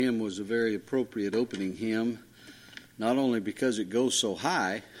Hymn was a very appropriate opening hymn, not only because it goes so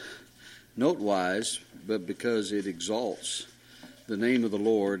high, note-wise, but because it exalts the name of the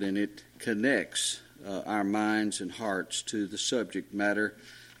Lord and it connects our minds and hearts to the subject matter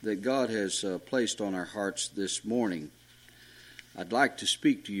that God has placed on our hearts this morning. I'd like to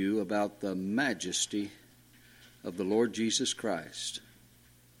speak to you about the majesty of the Lord Jesus Christ.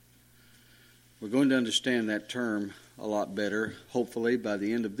 We're going to understand that term a lot better, hopefully, by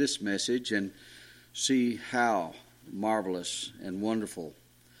the end of this message and see how marvelous and wonderful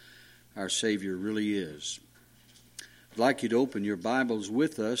our Savior really is. I'd like you to open your Bibles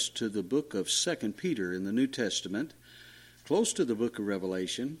with us to the book of 2 Peter in the New Testament, close to the book of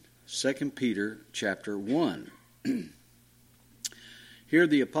Revelation, 2 Peter chapter 1. Here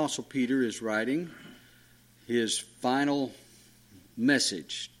the Apostle Peter is writing his final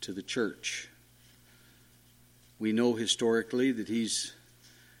message to the church. We know historically that he's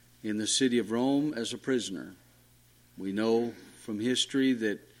in the city of Rome as a prisoner. We know from history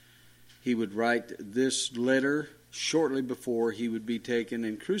that he would write this letter shortly before he would be taken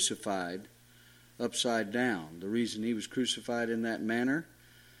and crucified upside down. The reason he was crucified in that manner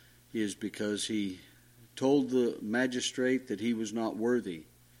is because he told the magistrate that he was not worthy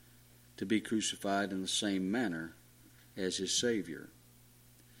to be crucified in the same manner as his Savior.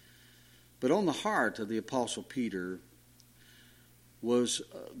 But on the heart of the Apostle Peter was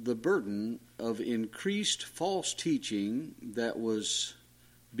the burden of increased false teaching that was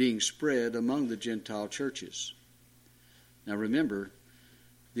being spread among the Gentile churches. Now remember,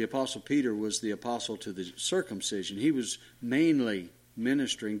 the Apostle Peter was the apostle to the circumcision. He was mainly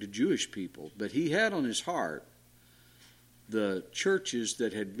ministering to Jewish people, but he had on his heart the churches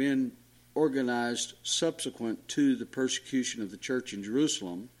that had been organized subsequent to the persecution of the church in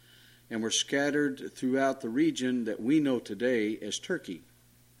Jerusalem and were scattered throughout the region that we know today as Turkey.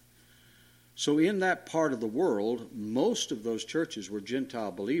 So in that part of the world, most of those churches were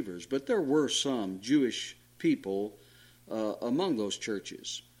Gentile believers, but there were some Jewish people among those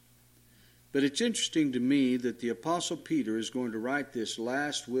churches. But it's interesting to me that the Apostle Peter is going to write this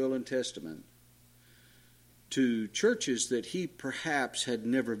last will and testament to churches that he perhaps had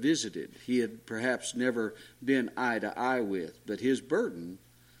never visited. He had perhaps never been eye to eye with, but his burden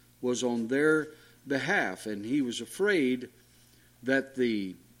was on their behalf, and he was afraid that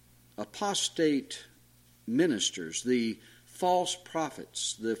the apostate ministers, the false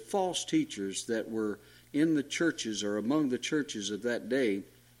prophets, the false teachers that were in the churches or among the churches of that day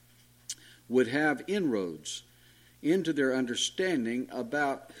would have inroads into their understanding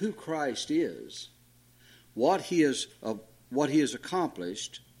about who Christ is, what he has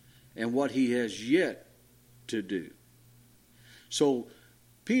accomplished, and what he has yet to do. So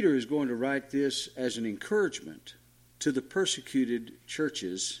Peter is going to write this as an encouragement to the persecuted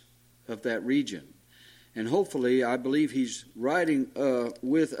churches of that region. And hopefully, I believe he's writing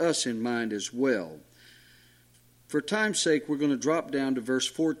with us in mind as well. For time's sake, we're going to drop down to verse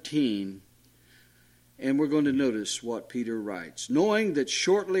 14, and we're going to notice what Peter writes. Knowing that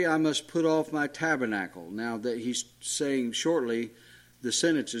shortly I must put off my tabernacle. Now that he's saying shortly, the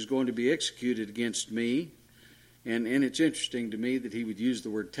sentence is going to be executed against me. And it's interesting to me that he would use the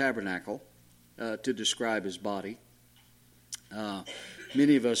word tabernacle to describe his body.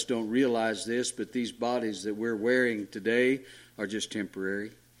 Many of us don't realize this, but these bodies that we're wearing today are just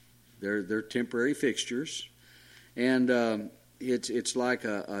temporary. They're temporary fixtures. And it's like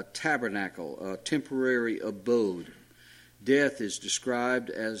a tabernacle, a temporary abode. Death is described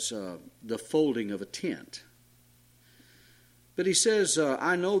as the folding of a tent. But he says,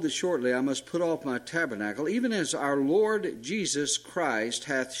 I know that shortly I must put off my tabernacle, even as our Lord Jesus Christ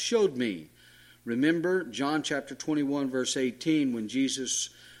hath showed me. Remember John chapter 21, verse 18, when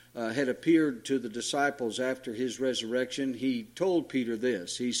Jesus had appeared to the disciples after his resurrection, he told Peter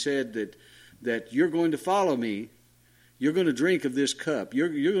this. He said that you're going to follow me. You're going to drink of this cup. You're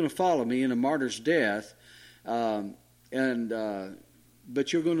going to follow me in a martyr's death, but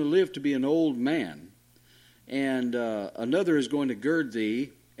you're going to live to be an old man. And another is going to gird thee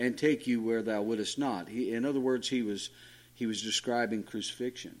and take you where thou wouldest not. In other words, he was describing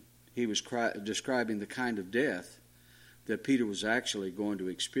crucifixion. He was describing the kind of death that Peter was actually going to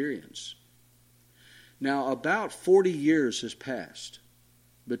experience. Now, about 40 years has passed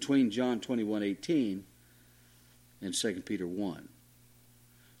between John 21:18 and 2 Peter 1.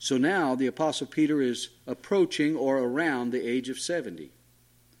 So now the Apostle Peter is approaching or around the age of 70.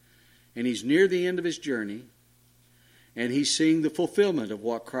 And he's near the end of his journey. And he's seeing the fulfillment of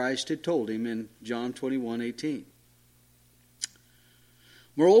what Christ had told him in John 21:18.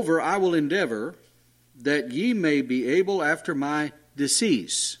 Moreover, I will endeavor that ye may be able after my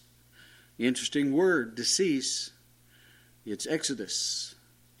decease. Interesting word, decease. It's Exodus.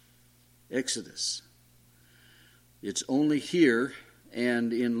 Exodus. It's only here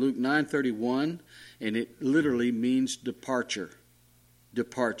and in Luke 9:31, and it literally means departure.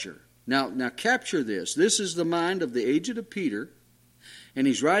 Departure. Now capture this. This is the mind of the aged of Peter, and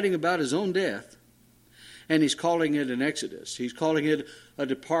he's writing about his own death, and he's calling it an exodus. He's calling it a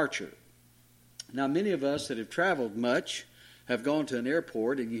departure. Now, many of us that have traveled much have gone to an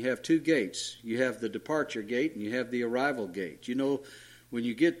airport, and you have two gates. You have the departure gate, and you have the arrival gate. You know, when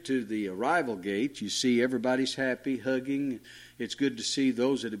you get to the arrival gate, you see everybody's happy, hugging. It's good to see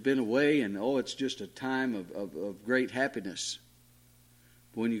those that have been away, and it's just a time of great happiness.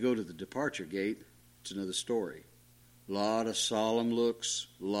 But when you go to the departure gate, it's another story. A lot of solemn looks,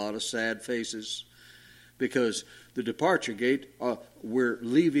 a lot of sad faces, because the departure gate, we're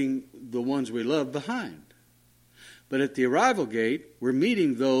leaving the ones we love behind. But at the arrival gate, we're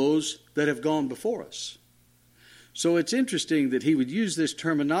meeting those that have gone before us. So it's interesting that he would use this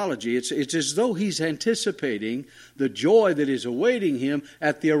terminology. It's as though he's anticipating the joy that is awaiting him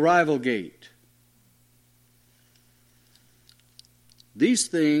at the arrival gate. These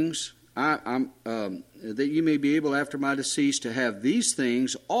things, that you may be able after my decease to have these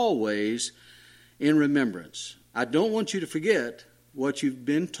things always in remembrance. I don't want you to forget what you've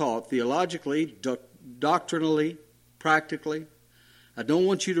been taught theologically, doctrinally, practically. I don't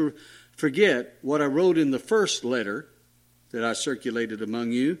want you to forget what I wrote in the first letter that I circulated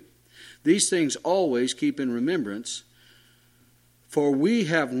among you. These things always keep in remembrance, for we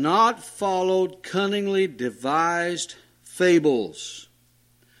have not followed cunningly devised fables.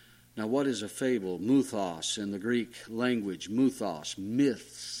 Now, what is a fable? Mythos in the Greek language. Mythos,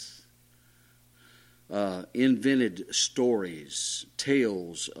 myths, invented stories,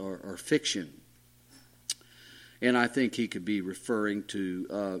 tales, or fiction. And I think he could be referring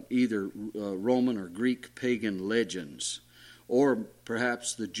to either Roman or Greek pagan legends, or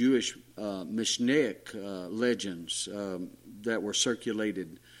perhaps the Jewish Mishnaic legends that were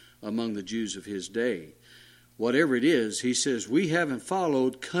circulated among the Jews of his day. Whatever it is, he says, we haven't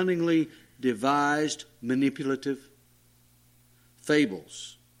followed cunningly devised manipulative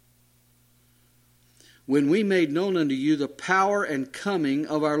fables. When we made known unto you the power and coming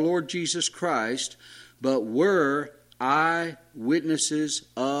of our Lord Jesus Christ, but were eyewitnesses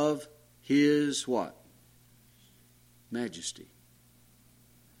of his what? Majesty.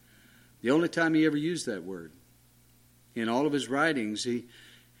 The only time he ever used that word. In all of his writings,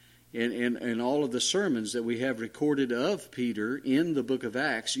 in all of the sermons that we have recorded of Peter in the book of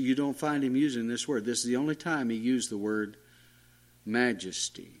Acts, you don't find him using this word. This is the only time he used the word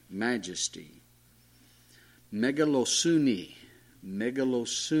majesty. Majesty. Megalosune.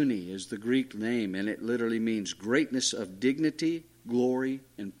 Megalosune is the Greek name, and it literally means greatness of dignity, glory,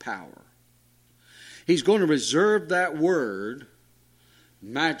 and power. He's going to reserve that word,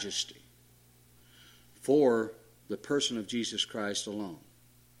 majesty, for the person of Jesus Christ alone.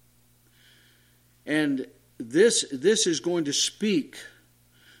 And this is going to speak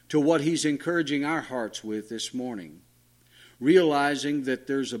to what he's encouraging our hearts with this morning, realizing that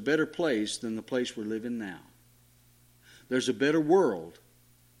there's a better place than the place we're living now. There's a better world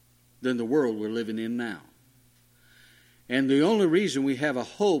than the world we're living in now. And the only reason we have a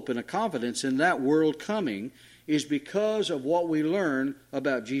hope and a confidence in that world coming is because of what we learn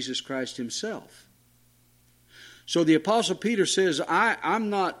about Jesus Christ himself. So the Apostle Peter says, I'm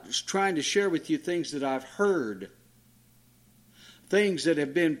not trying to share with you things that I've heard, things that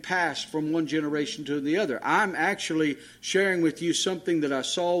have been passed from one generation to the other. I'm actually sharing with you something that I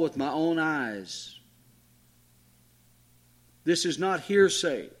saw with my own eyes. This is not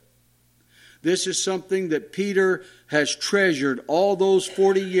hearsay. This is something that Peter has treasured all those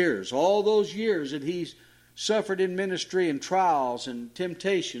 40 years, all those years that he's suffered in ministry and trials and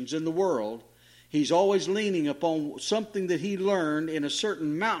temptations in the world. He's always leaning upon something that he learned in a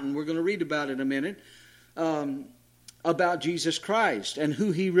certain mountain, we're going to read about in a minute, about Jesus Christ and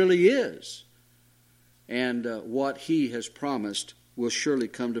who he really is. And what he has promised will surely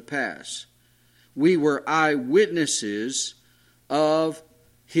come to pass. We were eyewitnesses of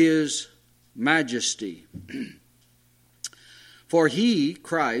his majesty. For he,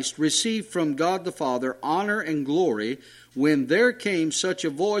 Christ, received from God the Father honor and glory when there came such a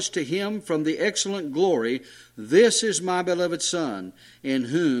voice to him from the excellent glory, "This is my beloved Son, in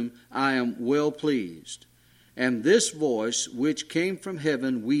whom I am well pleased." And this voice which came from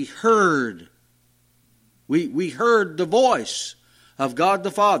heaven we heard. We heard the voice of God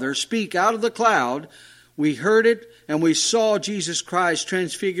the Father speak out of the cloud We heard it and we saw Jesus Christ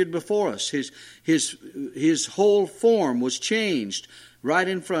transfigured before us. His whole form was changed right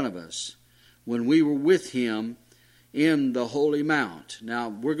in front of us when we were with Him in the Holy Mount. Now,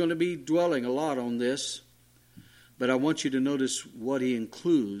 we're going to be dwelling a lot on this, but I want you to notice what He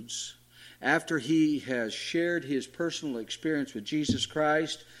includes. After He has shared His personal experience with Jesus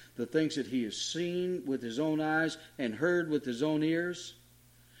Christ, the things that He has seen with His own eyes and heard with His own ears,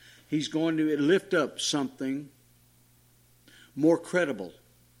 He's going to lift up something more credible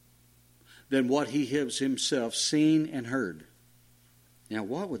than what He has Himself seen and heard. Now,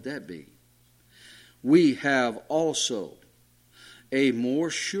 what would that be? We have also a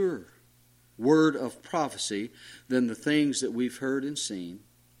more sure word of prophecy than the things that we've heard and seen,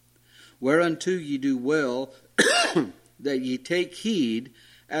 whereunto ye do well that ye take heed,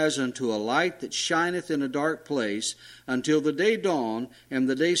 as unto a light that shineth in a dark place, until the day dawn and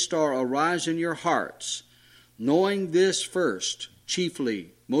the day star arise in your hearts, knowing this first,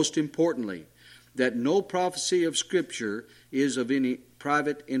 chiefly, most importantly, that no prophecy of Scripture is of any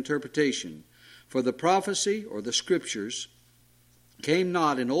private interpretation. For the prophecy, or the Scriptures, came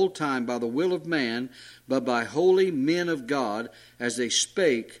not in old time by the will of man, but by holy men of God, as they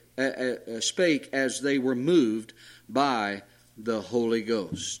spake as they were moved by the Holy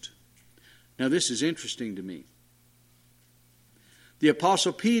Ghost. Now, this is interesting to me. The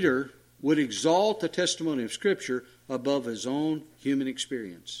Apostle Peter would exalt the testimony of Scripture above his own human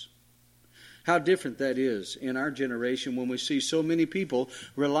experience. How different that is in our generation when we see so many people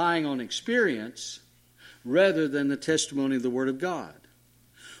relying on experience rather than the testimony of the Word of God.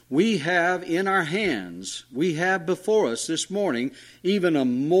 We have in our hands, we have before us this morning, even a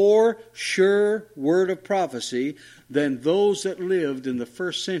more sure word of prophecy than those that lived in the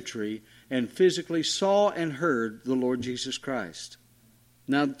first century and physically saw and heard the Lord Jesus Christ.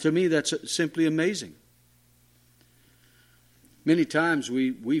 Now, to me, that's simply amazing. Many times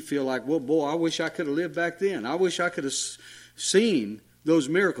we feel like, well, boy, I wish I could have lived back then. I wish I could have seen those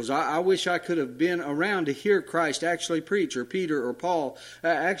miracles. I wish I could have been around to hear Christ actually preach, or Peter or Paul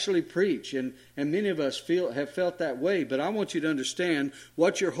actually preach. And many of us have felt that way. But I want you to understand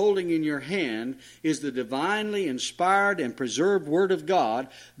what you're holding in your hand is the divinely inspired and preserved Word of God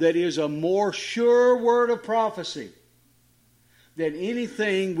that is a more sure word of prophecy than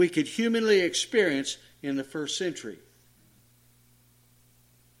anything we could humanly experience in the first century.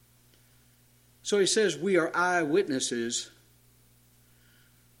 So he says we are eyewitnesses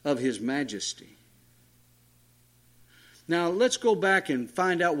of His majesty. Now let's go back and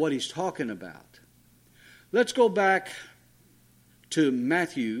find out what he's talking about. Let's go back to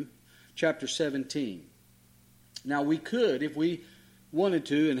Matthew chapter 17. Now we could, if we wanted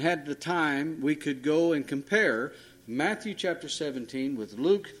to and had the time, we could go and compare Matthew chapter 17 with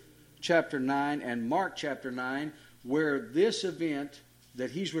Luke chapter 9 and Mark chapter 9, where this event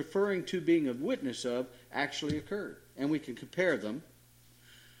that he's referring to being a witness of actually occurred. And we can compare them.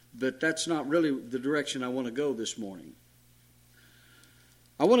 But that's not really the direction I want to go this morning.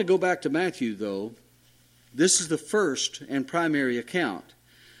 I want to go back to Matthew, though. This is the first and primary account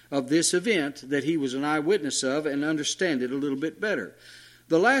of this event that he was an eyewitness of, and understand it a little bit better.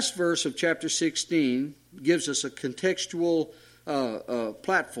 The last verse of chapter 16 gives us a contextual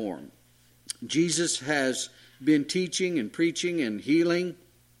platform. Jesus has been teaching and preaching and healing.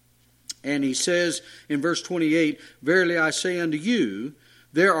 And he says in verse 28, "Verily I say unto you,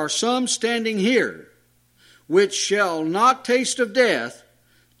 there are some standing here, which shall not taste of death,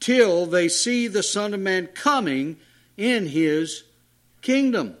 till they see the Son of Man coming in His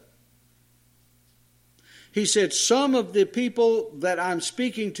kingdom." He said, some of the people that I'm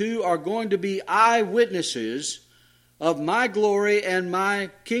speaking to are going to be eyewitnesses of my glory and my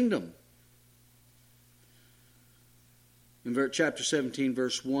kingdom. In chapter 17,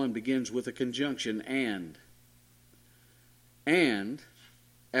 verse 1 begins with a conjunction, and. And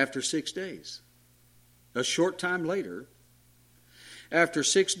after 6 days, a short time later, after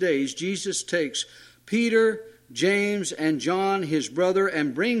 6 days, Jesus takes Peter, James, and John, his brother,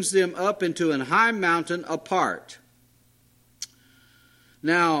 and brings them up into an high mountain apart.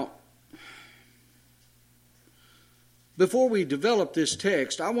 Now, before we develop this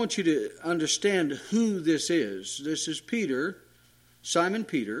text, I want you to understand who this is. This is Peter, Simon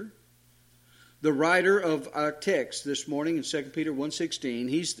Peter, the writer of our text this morning in 2 Peter 1:16.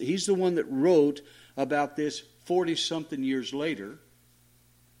 He's the one that wrote about this 40-something years later.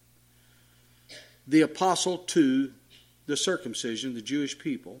 The apostle to the circumcision, the Jewish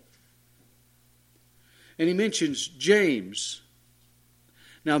people. And he mentions James.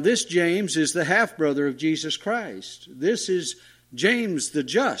 Now this James is the half-brother of Jesus Christ. This is James the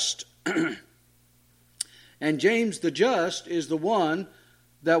just. And James the Just is the one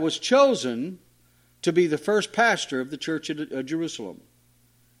that was chosen to be the first pastor of the church at Jerusalem.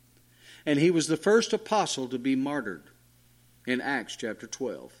 And he was the first apostle to be martyred in Acts chapter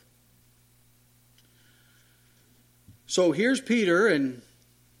 12. So here's Peter and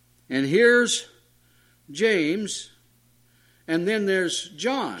here's James, and then there's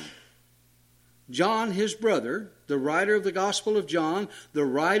John. John, his brother, the writer of the Gospel of John, the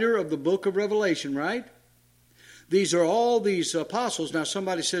writer of the book of Revelation, right? These are all these apostles. Now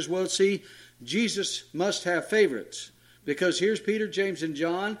somebody says, well, see, Jesus must have favorites. Because here's Peter, James, and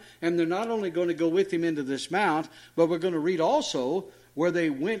John, and they're not only going to go with him into this mount, but we're going to read also where they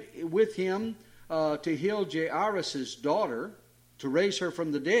went with him to heal Jairus' daughter, to raise her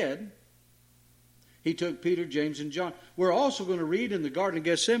from the dead. He took Peter, James, and John. We're also going to read in the Garden of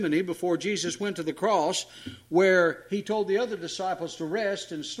Gethsemane, before Jesus went to the cross, where he told the other disciples to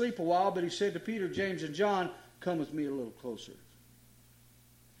rest and sleep a while, but he said to Peter, James, and John, come with me a little closer.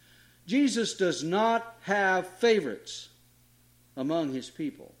 Jesus does not have favorites among his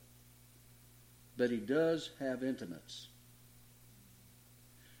people, but he does have intimates.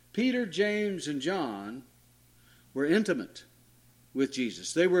 Peter, James, and John were intimate with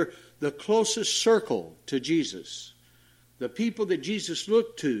Jesus. They were the closest circle to Jesus, the people that Jesus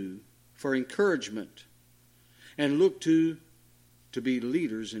looked to for encouragement and looked to be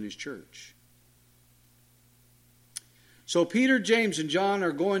leaders in his church. So Peter, James, and John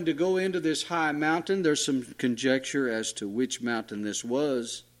are going to go into this high mountain. There's some conjecture as to which mountain this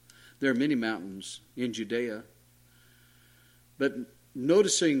was. There are many mountains in Judea. But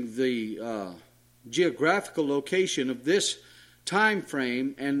noticing the geographical location of this time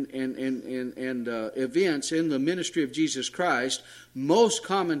frame and events in the ministry of Jesus Christ, most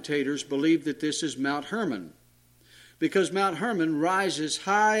commentators believe that this is Mount Hermon, because Mount Hermon rises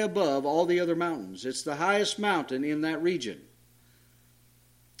high above all the other mountains. It's the highest mountain in that region.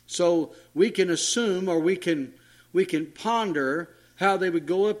 So we can assume, or we can ponder how they would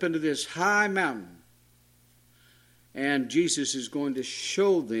go up into this high mountain, and Jesus is going to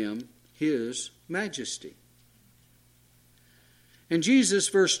show them his majesty. And Jesus,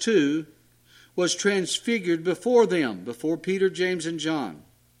 verse 2, was transfigured before them, before Peter, James, and John.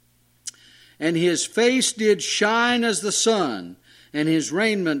 And his face did shine as the sun, and his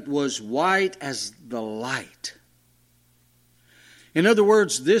raiment was white as the light. In other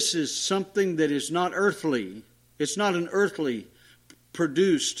words, this is something that is not earthly. It's not an earthly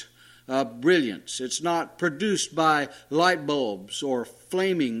produced brilliance. It's not produced by light bulbs or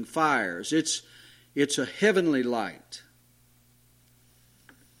flaming fires. It's a heavenly light.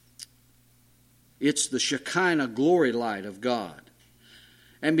 It's the Shekinah glory light of God.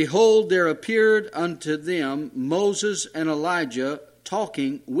 And behold, there appeared unto them Moses and Elijah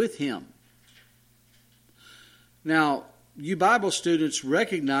talking with him. Now, you Bible students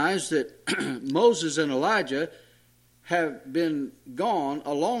recognize that Moses and Elijah have been gone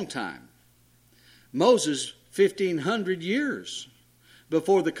a long time. Moses, 1,500 years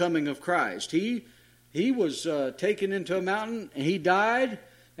before the coming of Christ. He was taken into a mountain, and he died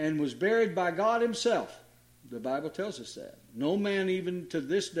and was buried by God himself. The Bible tells us that. No man even to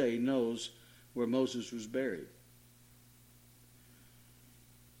this day knows where Moses was buried.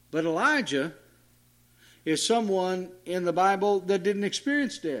 But Elijah is someone in the Bible that didn't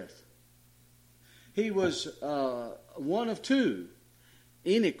experience death. He was one of two.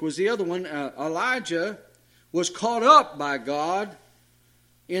 Enoch was the other one. Elijah was caught up by God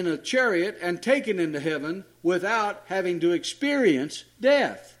in a chariot and taken into heaven without having to experience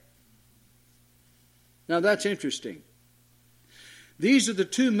death. Now that's interesting. These are the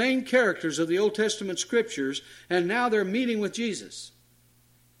two main characters of the Old Testament Scriptures, and now they're meeting with Jesus.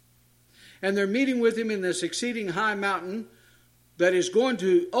 And they're meeting with him in this exceeding high mountain that is going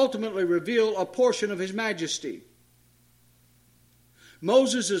to ultimately reveal a portion of his majesty.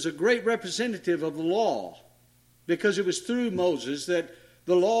 Moses is a great representative of the law, because it was through Moses that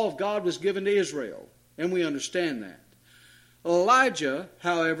the law of God was given to Israel, and we understand that. Elijah,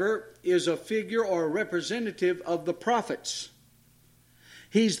 however, is a figure or a representative of the prophets.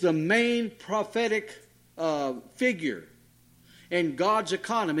 He's the main prophetic figure in God's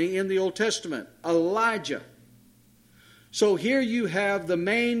economy in the Old Testament, Elijah. So here you have the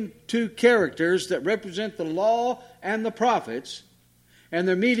main two characters that represent the law and the prophets, and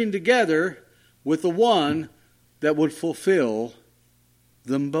they're meeting together with the one that would fulfill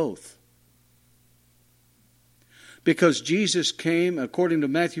them both. Because Jesus came, according to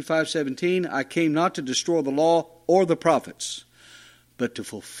Matthew 5:17, I came not to destroy the law or the prophets, but to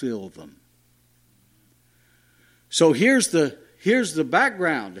fulfill them. So here's the here's the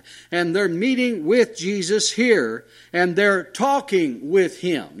background. And they're meeting with Jesus here, and they're talking with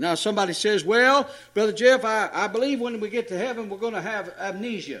him. Now somebody says, well, Brother Jeff, I believe when we get to heaven we're going to have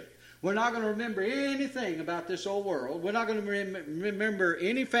amnesia. We're not going to remember anything about this old world. We're not going to remember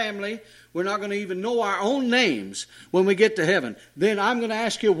any family. We're not going to even know our own names when we get to heaven. Then I'm going to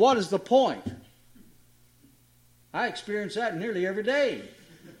ask you, what is the point? I experience that nearly every day.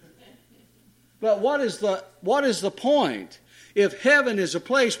 But what is the point if heaven is a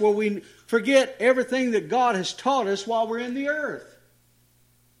place where we forget everything that God has taught us while we're in the earth?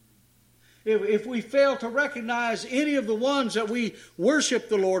 If we fail to recognize any of the ones that we worship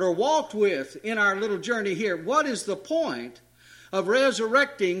the Lord or walked with in our little journey here, what is the point of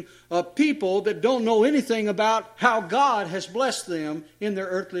resurrecting a people that don't know anything about how God has blessed them in their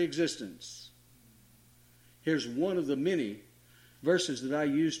earthly existence? Here's one of the many verses that I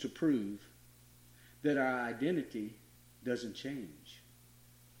use to prove that our identity doesn't change.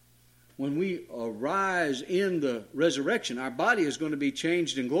 When we arise in the resurrection, our body is going to be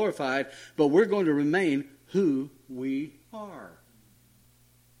changed and glorified, but we're going to remain who we are.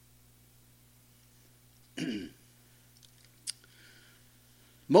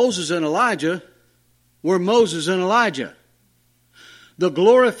 Moses and Elijah were Moses and Elijah. The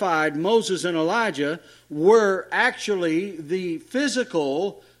glorified Moses and Elijah were actually the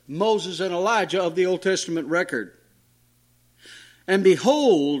physical Moses and Elijah of the Old Testament record. And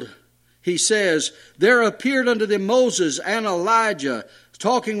behold, he says, there appeared unto them Moses and Elijah,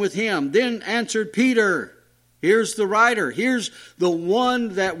 talking with him. Then answered Peter. Here's the writer. Here's the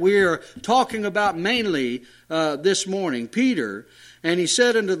one that we're talking about mainly this morning, Peter. And he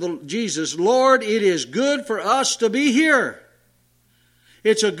said unto Jesus, Lord, it is good for us to be here.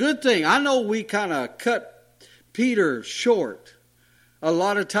 It's a good thing. I know we kind of cut Peter short a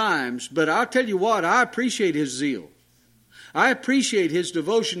lot of times, but I'll tell you what, I appreciate his zeal. I appreciate his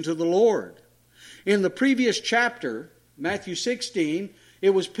devotion to the Lord. In the previous chapter, Matthew 16,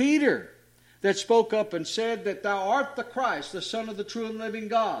 it was Peter that spoke up and said that thou art the Christ, the Son of the true and living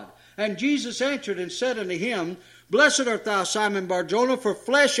God. And Jesus answered and said unto him, Blessed art thou, Simon Bar-Jonah, for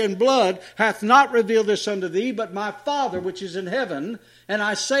flesh and blood hath not revealed this unto thee, but my Father which is in heaven. And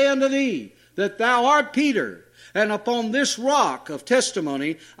I say unto thee that thou art Peter, and upon this rock of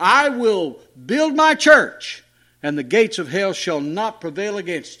testimony I will build my church, and the gates of hell shall not prevail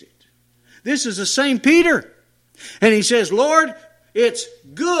against it. This is the same Peter. And he says, Lord, it's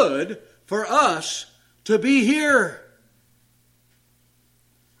good for us to be here.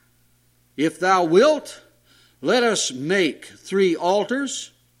 If thou wilt, let us make 3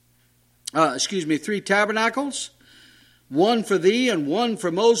 tabernacles, one for thee and one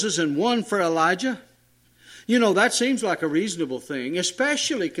for Moses and one for Elijah. You know, that seems like a reasonable thing,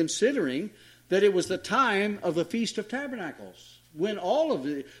 especially considering that it was the time of the Feast of Tabernacles, when all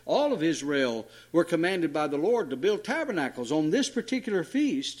of Israel were commanded by the Lord to build tabernacles. On this particular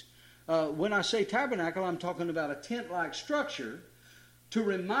feast, when I say tabernacle, I'm talking about a tent-like structure to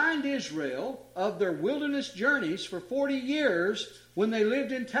remind Israel of their wilderness journeys for 40 years when they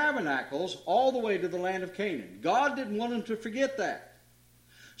lived in tabernacles all the way to the land of Canaan. God didn't want them to forget that.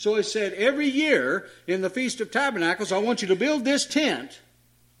 So he said, every year in the Feast of Tabernacles, I want you to build this tent.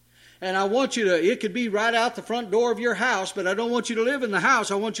 And I want you to, it could be right out the front door of your house, but I don't want you to live in the house.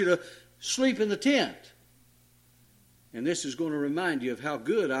 I want you to sleep in the tent. And this is going to remind you of how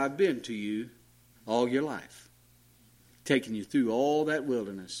good I've been to you all your life, taking you through all that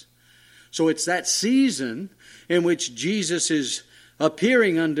wilderness. So it's that season in which Jesus is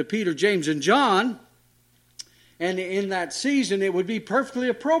appearing unto Peter, James, and John. And in that season, it would be perfectly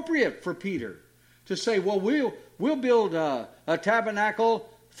appropriate for Peter to say, well, we'll build a tabernacle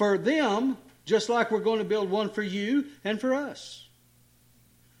for them, just like we're going to build one for you and for us.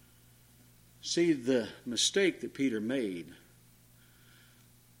 See, the mistake that Peter made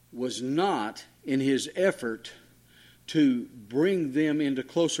was not in his effort to bring them into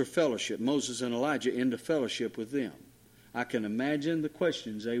closer fellowship, Moses and Elijah into fellowship with them. I can imagine the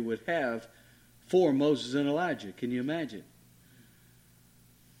questions they would have for Moses and Elijah. Can you imagine?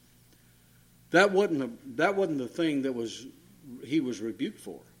 That wasn't the thing that he was rebuked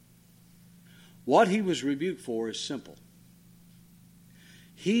for. What he was rebuked for is simple.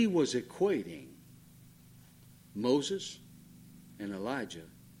 He was equating Moses and Elijah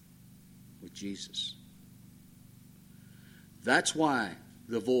with Jesus. That's why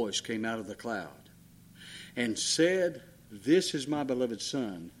the voice came out of the cloud and said, This is my beloved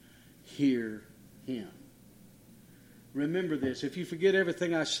Son, hear him. Remember this. If you forget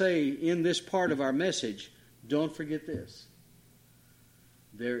everything I say in this part of our message, don't forget this.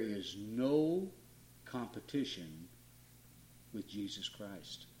 There is no competition with Jesus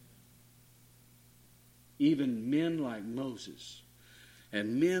Christ. Even men like Moses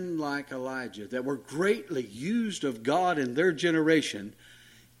and men like Elijah that were greatly used of God in their generation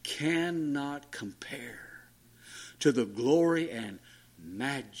cannot compare to the glory and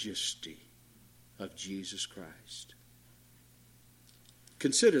majesty of Jesus Christ.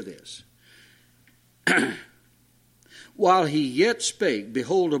 Consider this. While he yet spake,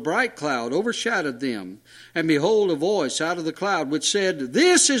 behold, a bright cloud overshadowed them. And behold, a voice out of the cloud which said,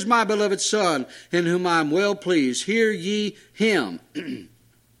 This is my beloved Son, in whom I am well pleased. Hear ye him.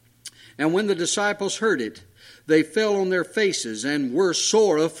 And when the disciples heard it, they fell on their faces and were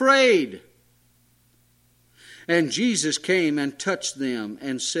sore afraid. And Jesus came and touched them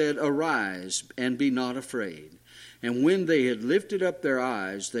and said, Arise, and be not afraid. And when they had lifted up their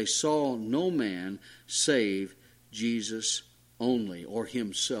eyes, they saw no man save Jesus only, or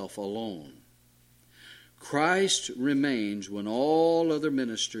himself alone. Christ remains when all other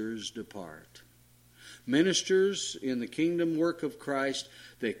ministers depart. Ministers in the kingdom work of Christ,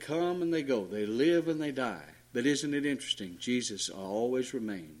 they come and they go. They live and they die. But isn't it interesting? Jesus always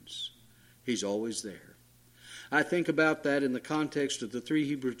remains. He's always there. I think about that in the context of the 3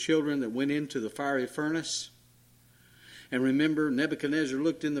 Hebrew children that went into the fiery furnace. And remember, Nebuchadnezzar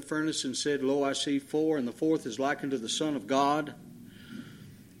looked in the furnace and said, Lo, I see 4, and the 4th is like unto the Son of God.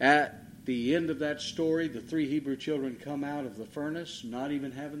 At the end of that story, the 3 Hebrew children come out of the furnace, not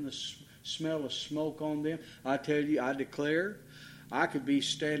even having the smell of smoke on them. I tell you, I declare, I could be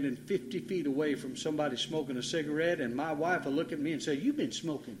standing 50 feet away from somebody smoking a cigarette, and my wife will look at me and say, You've been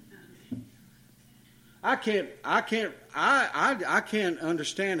smoking. I can't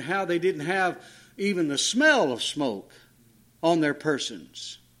understand how they didn't have even the smell of smoke on their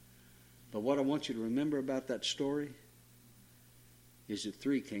persons. But what I want you to remember about that story is that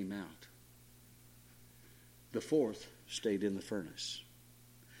 3 came out. The 4th stayed in the furnace.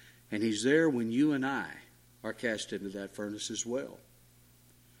 And he's there when you and I are cast into that furnace as well.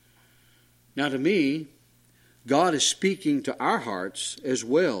 Now to me, God is speaking to our hearts as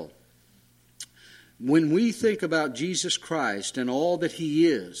well. When we think about Jesus Christ and all that he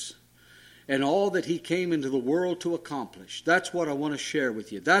is, and all that he came into the world to accomplish, that's what I want to share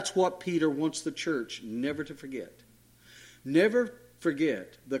with you. That's what Peter wants the church never to forget. Never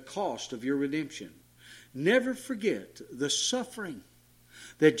forget the cost of your redemption. Never forget the suffering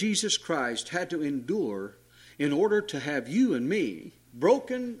that Jesus Christ had to endure in order to have you and me,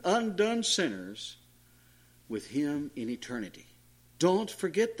 broken, undone sinners, with him in eternity. Don't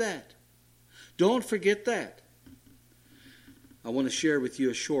forget that. Don't forget that. I want to share with you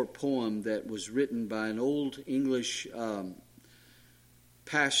a short poem that was written by an old English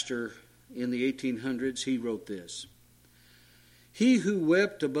pastor in the 1800s. He wrote this. He who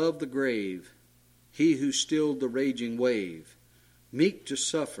wept above the grave, he who stilled the raging wave, meek to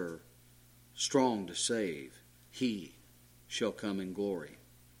suffer, strong to save, he shall come in glory.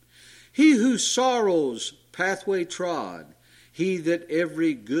 He whose sorrows pathway trod, he that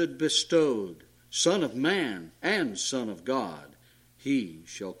every good bestowed, Son of man and Son of God, he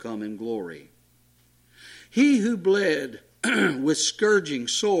shall come in glory. He who bled with scourging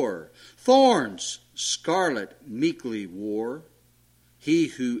sore, thorns scarlet meekly wore, he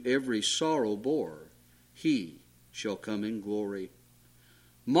who every sorrow bore, he shall come in glory.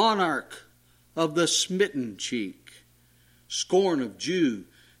 Monarch of the smitten cheek, scorn of Jew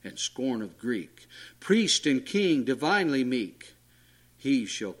and scorn of Greek, priest and king divinely meek, he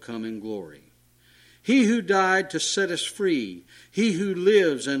shall come in glory. He who died to set us free, he who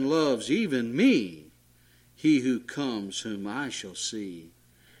lives and loves even me, he who comes whom I shall see,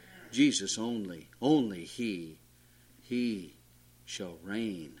 Jesus only he shall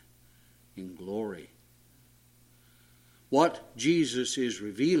reign in glory. What Jesus is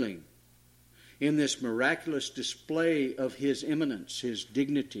revealing in this miraculous display of his eminence, his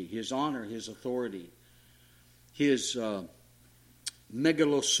dignity, his honor, his authority, his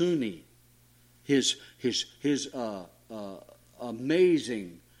megalosune, his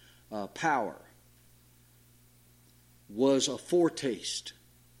amazing power, was a foretaste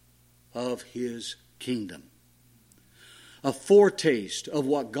of his kingdom. A foretaste of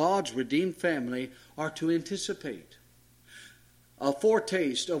what God's redeemed family are to anticipate. A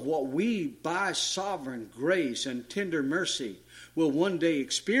foretaste of what we, by sovereign grace and tender mercy, will one day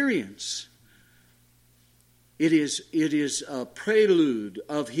experience. It is a prelude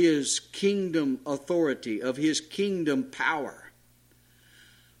of his kingdom authority, of his kingdom power.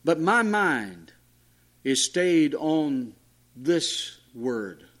 But my mind is stayed on this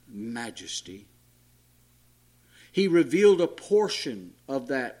word, majesty. He revealed a portion of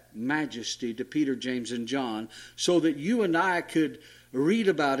that majesty to Peter, James, and John so that you and I could read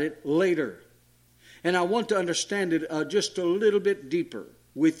about it later. And I want to understand it just a little bit deeper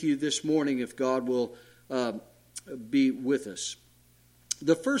with you this morning, if God will be with us.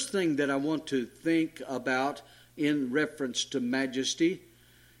 The first thing that I want to think about in reference to majesty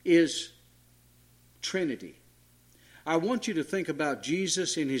is Trinity. I want you to think about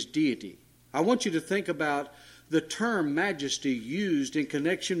Jesus in his deity. I want you to think about the term majesty used in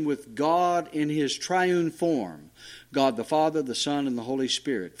connection with God in his triune form. God the Father, the Son, and the Holy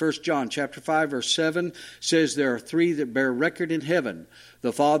Spirit. 1 John chapter 5, verse 7 says there are three that bear record in heaven.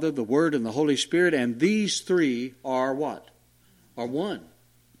 The Father, the Word, and the Holy Spirit. And these three are what? Are one.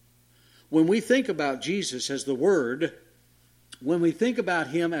 When we think about Jesus as the Word, when we think about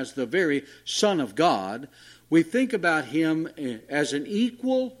him as the very Son of God, we think about him as an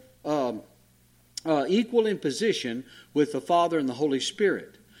equal in position with the Father and the Holy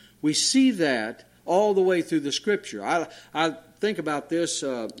Spirit. We see that all the way through the Scripture. I think about this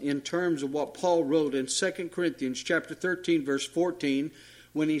in terms of what Paul wrote in 2 Corinthians chapter 13, verse 14,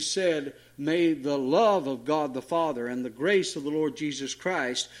 when he said, "May the love of God the Father and the grace of the Lord Jesus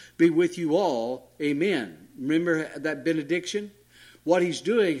Christ be with you all. Amen." Remember that benediction? What he's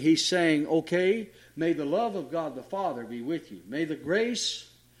doing, he's saying, okay, may the love of God the Father be with you. May the grace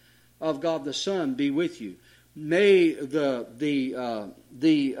of God the Son be with you. May the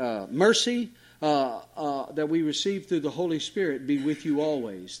mercy that we receive through the Holy Spirit be with you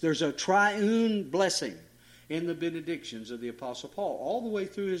always. There's a triune blessing in the benedictions of the Apostle Paul, all the way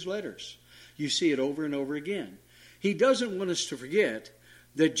through his letters. You see it over and over again. He doesn't want us to forget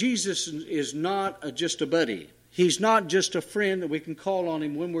that Jesus is not just a buddy. He's not just a friend that we can call on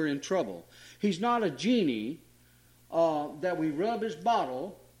him when we're in trouble. He's not a genie that we rub his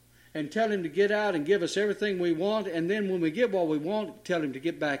bottle and tell him to get out and give us everything we want, and then when we get what we want, tell him to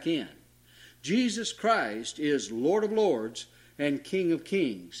get back in. Jesus Christ is Lord of Lords and King of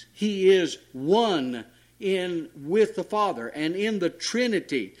Kings. He is one with the Father, and in the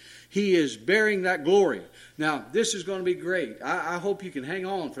Trinity, he is bearing that glory. Now, this is going to be great. I hope you can hang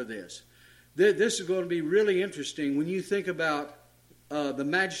on for this. This is going to be really interesting when you think about the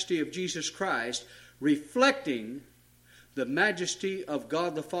majesty of Jesus Christ reflecting the majesty of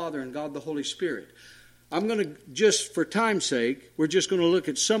God the Father and God the Holy Spirit. I'm going to, just for time's sake, we're just going to look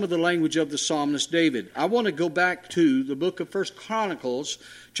at some of the language of the psalmist David. I want to go back to the book of 1 Chronicles,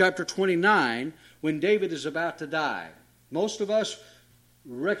 chapter 29, when David is about to die. Most of us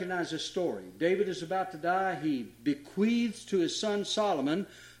recognize this story. David is about to die. He bequeaths to his son Solomon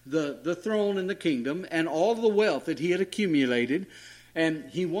the throne and the kingdom and all the wealth that he had accumulated. And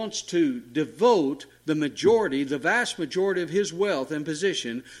he wants to devote the vast majority of his wealth and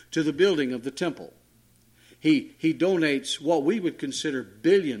position to the building of the temple. He donates what we would consider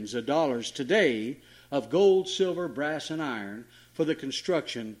billions of dollars today of gold, silver, brass, and iron for the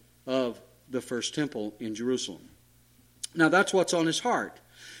construction of the first temple in Jerusalem. Now that's what's on his heart.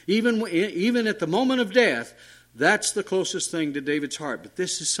 Even at the moment of death, that's the closest thing to David's heart. But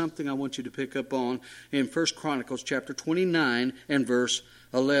this is something I want you to pick up on in 1 Chronicles chapter 29 and verse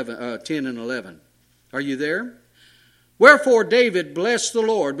 10 and 11. Are you there? Wherefore David blessed the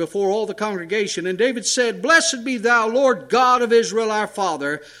Lord before all the congregation. And David said, Blessed be thou, Lord God of Israel our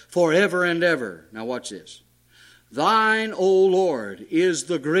Father, forever and ever. Now watch this. Thine, O Lord, is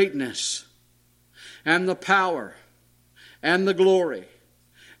the greatness and the power and the glory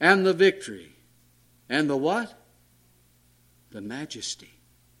and the victory and the what? The majesty.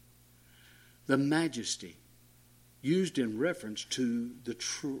 The majesty used in reference to the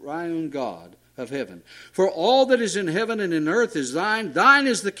triune God of heaven. For all that is in heaven and in earth is thine. Thine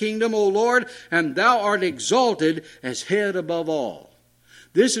is the kingdom, O Lord, and thou art exalted as head above all.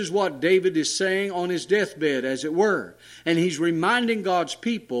 This is what David is saying on his deathbed, as it were. And he's reminding God's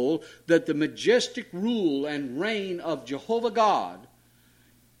people that the majestic rule and reign of Jehovah God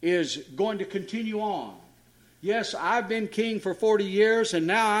is going to continue on. Yes, I've been king for 40 years, and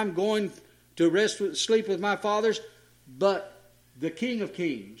now I'm going to sleep with my fathers, but the King of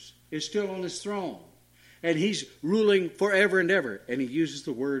Kings is still on his throne, and he's ruling forever and ever, and he uses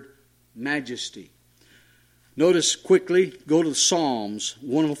the word majesty. Notice quickly, go to Psalms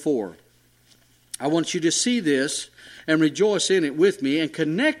 104. I want you to see this and rejoice in it with me and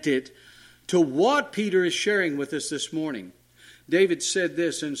connect it to what Peter is sharing with us this morning. David said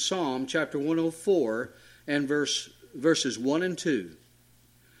this in Psalm chapter 104 and verses 1 and 2.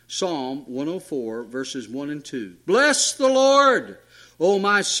 Psalm 104, verses 1 and 2. Bless the Lord, O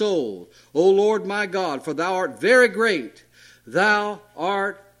my soul, O Lord my God, for thou art very great. Thou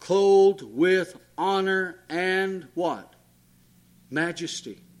art clothed with honor, and what?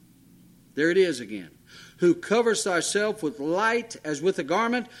 Majesty. There it is again. Who covers thyself with light as with a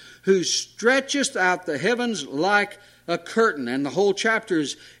garment, who stretchest out the heavens like a curtain. And the whole chapter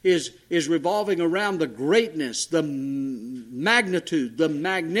is revolving around the greatness, the magnitude, the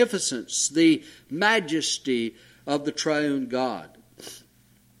magnificence, the majesty of the triune God.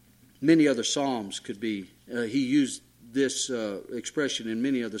 Many other psalms could be, he used this expression in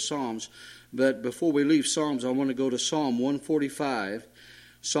many other psalms. But before we leave Psalms, I want to go to Psalm 145.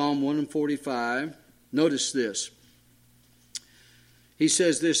 Psalm 145. Notice this. He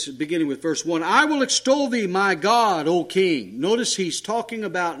says this, beginning with verse 1. I will extol thee, my God, O King. Notice he's talking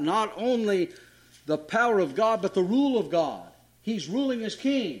about not only the power of God, but the rule of God. He's ruling as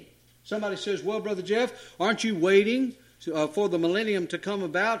king. Somebody says, well, Brother Jeff, aren't you waiting for the millennium to come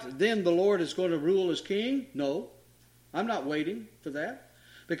about? Then the Lord is going to rule as king? No, I'm not waiting for that.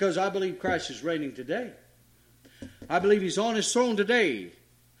 Because I believe Christ is reigning today. I believe He's on His throne today.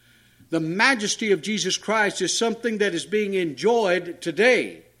 The majesty of Jesus Christ is something that is being enjoyed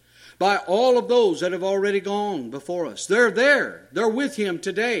today by all of those that have already gone before us. They're there. They're with Him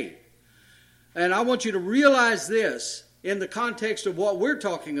today. And I want you to realize this in the context of what we're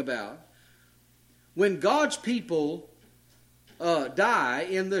talking about. When God's people die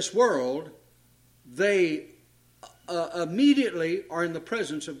in this world, they immediately are in the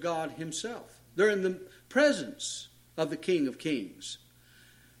presence of God Himself. They're in the presence of the King of Kings.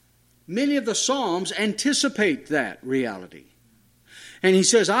 Many of the Psalms anticipate that reality. And he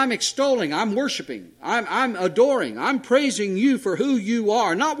says, I'm extolling, I'm worshiping, I'm adoring, I'm praising you for who you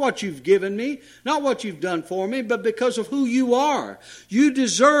are. Not what you've given me, not what you've done for me, but because of who you are. You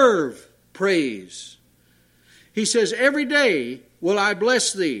deserve praise. He says, every day will I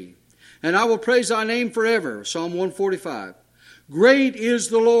bless thee, and I will praise thy name forever. Psalm 145. Great is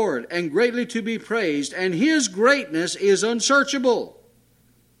the Lord, and greatly to be praised, and His greatness is unsearchable.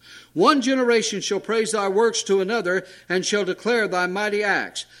 One generation shall praise thy works to another, and shall declare thy mighty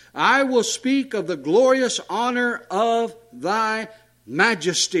acts. I will speak of the glorious honor of thy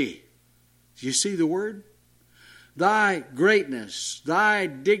majesty. Do you see the word? Thy greatness, thy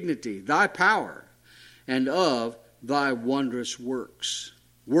dignity, thy power, and of thy wondrous works.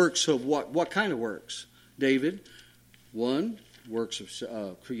 Works of what? What kind of works, David? One, works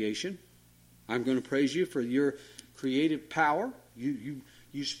of creation. I'm going to praise you for your creative power.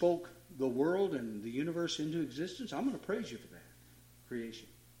 You spoke the world and the universe into existence. I'm going to praise you for that. Creation.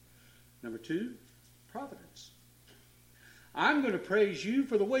 Number two, providence. I'm going to praise you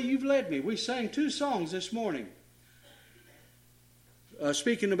for the way you've led me. We sang 2 songs this morning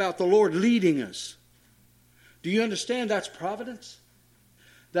speaking about the Lord leading us. Do you understand that's providence?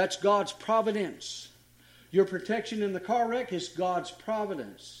 That's God's providence. Your protection in the car wreck is God's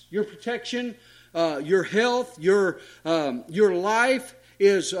providence. Your protection, your health, your life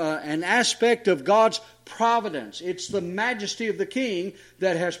is an aspect of God's providence. It's the majesty of the King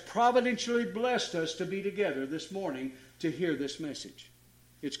that has providentially blessed us to be together this morning to hear this message.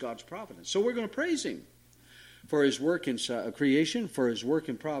 It's God's providence. So we're going to praise Him for His work in creation, for His work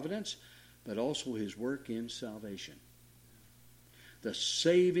in providence, but also His work in salvation. The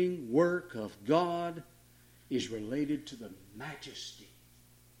saving work of God is related to the majesty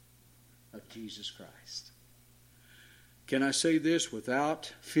of Jesus Christ. Can I say this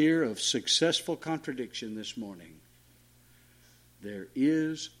without fear of successful contradiction this morning? There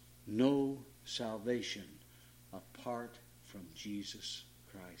is no salvation apart from Jesus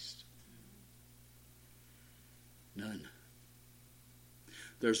Christ. None.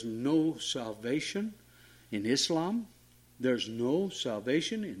 There's no salvation in Islam. There's no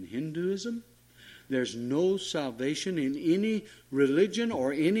salvation in Hinduism. There's no salvation in any religion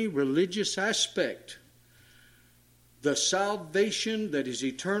or any religious aspect. The salvation that is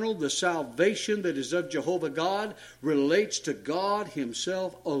eternal, the salvation that is of Jehovah God, relates to God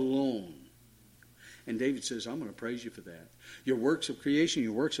Himself alone. And David says, I'm going to praise you for that. Your works of creation,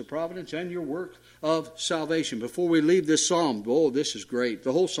 your works of providence, and your work of salvation. Before we leave this psalm, this is great.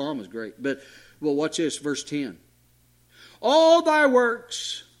 The whole psalm is great. But, watch this, verse 10. All thy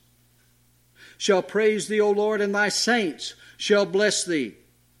works shall praise thee, O Lord, and thy saints shall bless thee.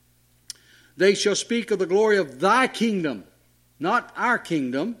 They shall speak of the glory of thy kingdom, not our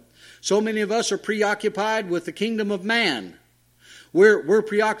kingdom. So many of us are preoccupied with the kingdom of man. We're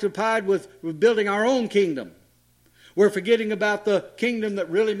preoccupied with building our own kingdom. We're forgetting about the kingdom that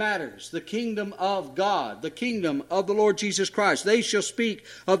really matters, the kingdom of God, the kingdom of the Lord Jesus Christ. They shall speak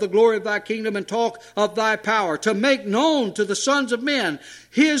of the glory of thy kingdom and talk of thy power, to make known to the sons of men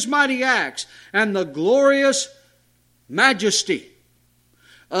His mighty acts and the glorious majesty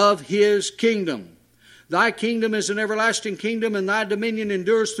of his kingdom. Thy kingdom is an everlasting kingdom, and thy dominion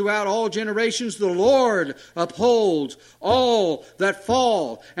endures throughout all generations. The Lord upholds all that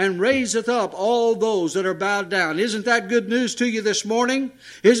fall, and raiseth up all those that are bowed down. Isn't that good news to you this morning?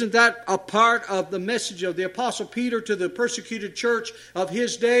 Isn't that a part of the message of the Apostle Peter to the persecuted church of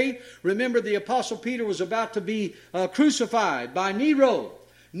his day? Remember, the Apostle Peter was about to be crucified by Nero.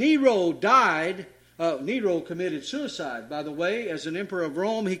 Nero died. Nero committed suicide, by the way. As an emperor of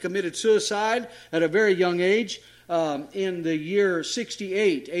Rome, he committed suicide at a very young age in the year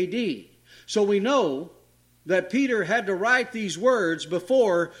 68 A.D. So we know that Peter had to write these words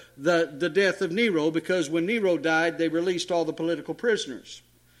before the death of Nero, because when Nero died, they released all the political prisoners.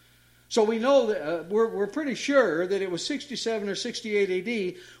 So we know that we're pretty sure that it was 67 or 68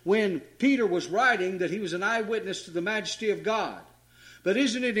 A.D. when Peter was writing, that he was an eyewitness to the majesty of God. But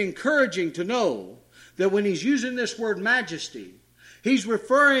isn't it encouraging to know that when he's using this word majesty, he's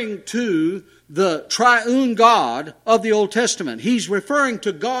referring to the triune God of the Old Testament. He's referring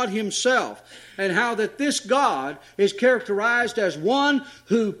to God himself, and how that this God is characterized as one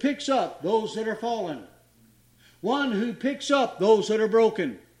who picks up those that are fallen, one who picks up those that are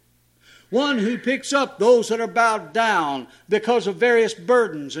broken, one who picks up those that are bowed down because of various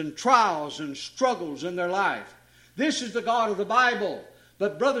burdens and trials and struggles in their life. This is the God of the Bible.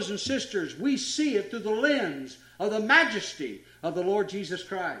 But brothers and sisters, we see it through the lens of the majesty of the Lord Jesus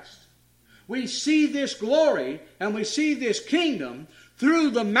Christ. We see this glory and we see this kingdom through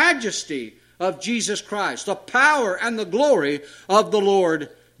the majesty of Jesus Christ, the power and the glory of the Lord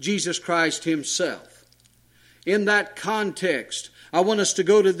Jesus Christ himself. In that context, I want us to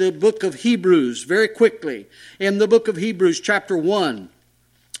go to the book of Hebrews very quickly. In the book of Hebrews chapter 1,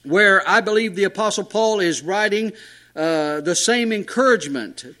 where I believe the Apostle Paul is writing the same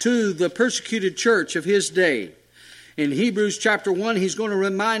encouragement to the persecuted church of his day. In Hebrews chapter 1, he's going to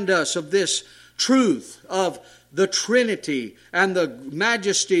remind us of this truth of the Trinity and the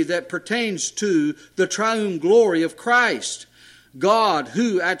majesty that pertains to the triune glory of Christ. God,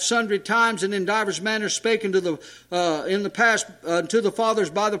 who at sundry times and in divers manners spake in the past to the fathers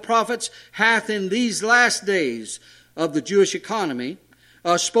by the prophets, hath in these last days of the Jewish economy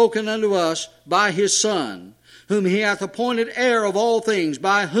spoken unto us by his Son, whom he hath appointed heir of all things,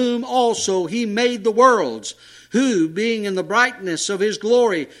 by whom also he made the worlds, who, being in the brightness of his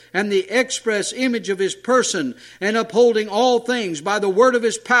glory and the express image of his person, and upholding all things by the word of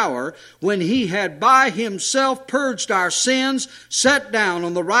his power, when he had by himself purged our sins, sat down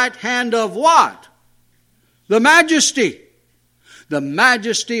on the right hand of what? The majesty. The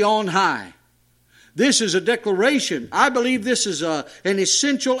majesty on high. This is a declaration. I believe this is an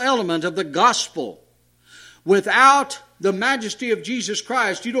essential element of the gospel. Without the majesty of Jesus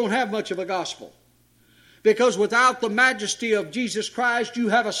Christ, you don't have much of a gospel. Because without the majesty of Jesus Christ, you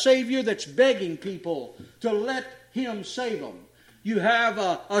have a Savior that's begging people to let him save them. You have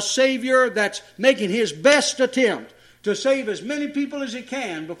a Savior that's making his best attempt to save as many people as he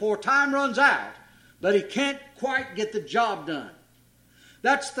can before time runs out, but he can't quite get the job done.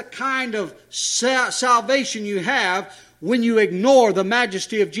 That's the kind of salvation you have when you ignore the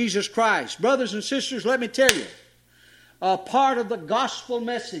majesty of Jesus Christ. Brothers and sisters, let me tell you, a part of the gospel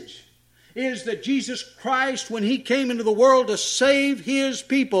message is that Jesus Christ, when he came into the world to save his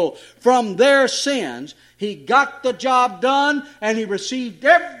people from their sins, he got the job done and he received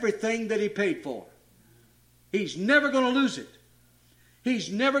everything that he paid for. He's never going to lose it.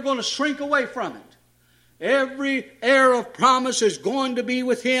 He's never going to shrink away from it. Every heir of promise is going to be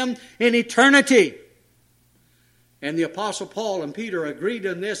with him in eternity. And the Apostle Paul and Peter agreed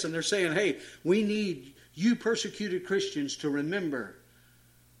on this, and they're saying, hey, we need you persecuted Christians to remember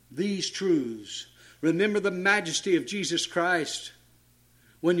these truths. Remember the majesty of Jesus Christ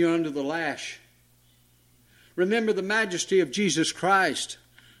when you're under the lash. Remember the majesty of Jesus Christ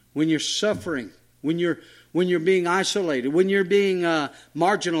when you're suffering, when you're being isolated, when you're being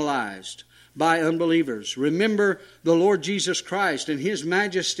marginalized by unbelievers. Remember the Lord Jesus Christ and his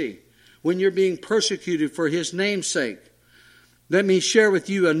majesty when you're being persecuted for his name's sake. Let me share with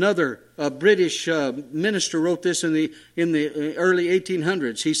you another British minister wrote this in the early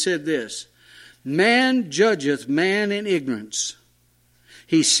 1800s. He said this: "Man judgeth man in ignorance.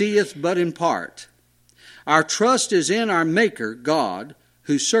 He seeth but in part. Our trust is in our Maker, God,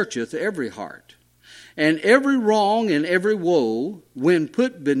 who searcheth every heart. And every wrong and every woe, when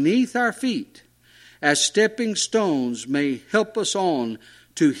put beneath our feet, as stepping stones may help us on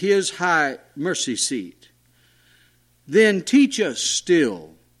to his high mercy seat. Then teach us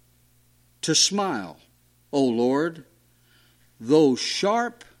still to smile, O Lord, though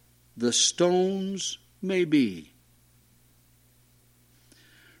sharp the stones may be."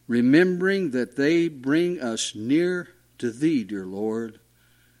 remembering that they bring us near to Thee, dear Lord,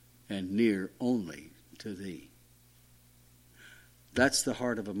 and near only to Thee. That's the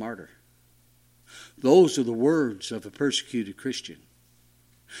heart of a martyr. Those are the words of a persecuted Christian.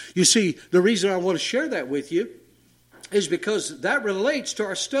 You see, the reason I want to share that with you is because that relates to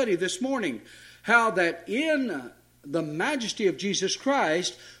our study this morning. How that in the majesty of Jesus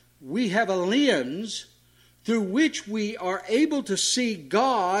Christ, we have a lens through which we are able to see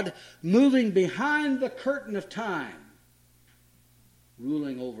God moving behind the curtain of time,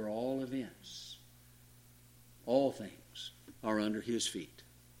 ruling over all events. All things are under His feet.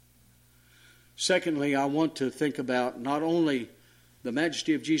 Secondly, I want to think about not only the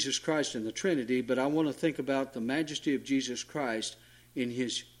majesty of Jesus Christ in the Trinity, but I want to think about the majesty of Jesus Christ in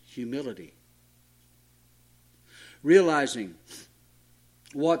His humility. Realizing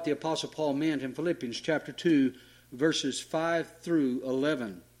what the Apostle Paul meant in Philippians chapter 2, verses 5 through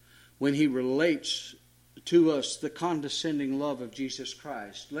 11, when he relates to us the condescending love of Jesus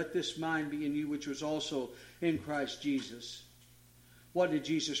Christ. Let this mind be in you, which was also in Christ Jesus. What did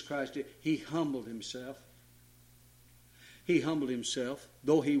Jesus Christ do? He humbled Himself. He humbled Himself.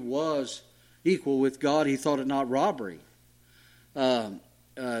 Though He was equal with God, He thought it not robbery to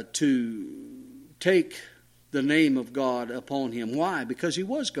take the name of God upon Him. Why? Because He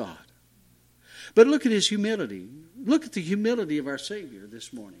was God. But look at His humility. Look at the humility of our Savior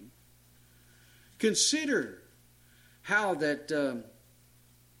this morning. Consider how that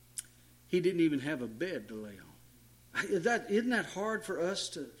He didn't even have a bed to lay on. Isn't that hard for us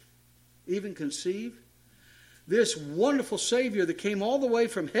to even conceive? This wonderful Savior that came all the way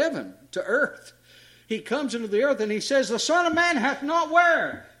from heaven to earth. He comes into the earth and He says, the Son of Man hath not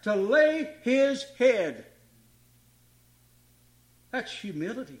where to lay His head. That's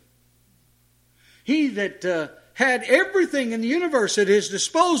humility. He that had everything in the universe at His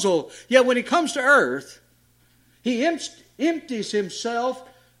disposal, yet when He comes to earth, He empties Himself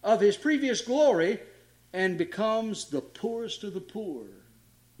of His previous glory and becomes the poorest of the poor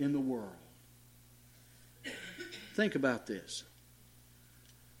in the world. Think about this.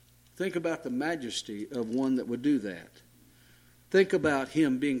 Think about the majesty of one that would do that. Think about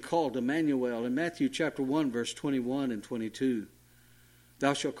Him being called Emmanuel in Matthew chapter 1, verse 21 and 22.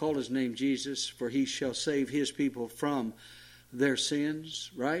 Thou shalt call His name Jesus, for He shall save His people from their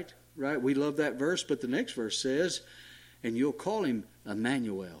sins. Right? Right? We love that verse, but the next verse says, and you'll call Him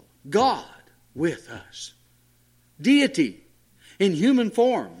Emmanuel, God with us. Deity in human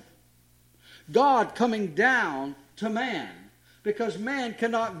form. God coming down to man, because man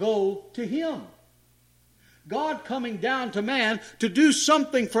cannot go to Him. God coming down to man to do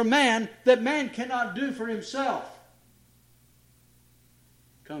something for man that man cannot do for himself.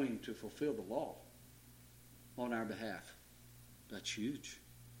 Coming to fulfill the law on our behalf. That's huge.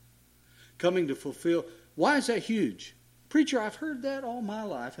 Coming to fulfill. Why is that huge? Preacher, I've heard that all my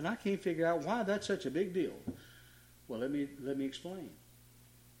life, and I can't figure out why that's such a big deal. Well, let me explain.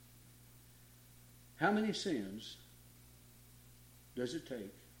 How many sins does it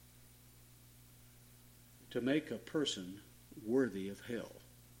take to make a person worthy of hell?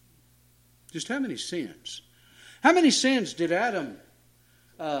 Just how many sins? How many sins did Adam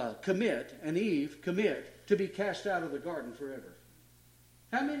commit and Eve commit to be cast out of the garden forever?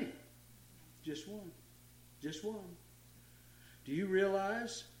 How many? Just one. Just one. Do you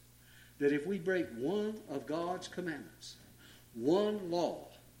realize that if we break one of God's commandments, one law,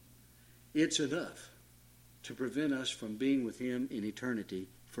 it's enough to prevent us from being with Him in eternity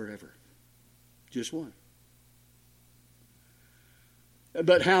forever? Just one.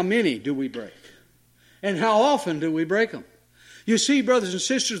 But how many do we break? And how often do we break them? You see, brothers and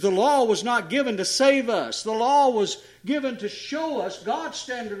sisters, the law was not given to save us. The law was given to show us God's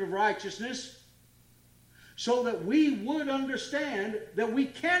standard of righteousness so that we would understand that we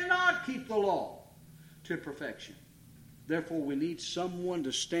cannot keep the law to perfection. Therefore, we need someone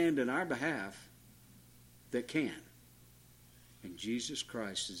to stand in our behalf that can. And Jesus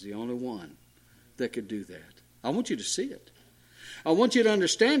Christ is the only one that could do that. I want you to see it. I want you to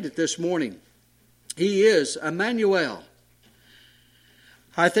understand it this morning. He is Emmanuel.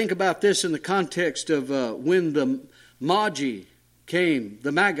 I think about this in the context of when the Magi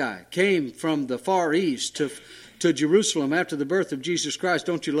came from the far east to Jerusalem after the birth of Jesus Christ.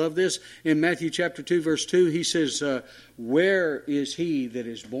 Don't you love this? In Matthew chapter 2, verse 2, he says, where is He that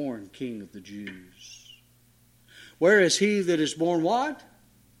is born King of the Jews? Where is He that is born what?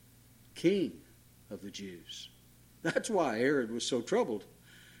 King of the Jews. That's why Herod was so troubled.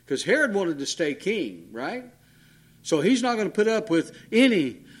 Because Herod wanted to stay king, right? So he's not going to put up with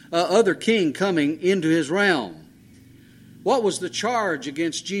any other king coming into his realm. What was the charge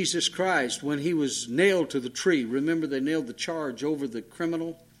against Jesus Christ when he was nailed to the tree? Remember, they nailed the charge over the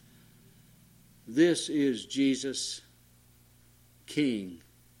criminal. This is Jesus, King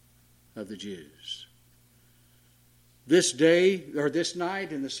of the Jews. This day, or this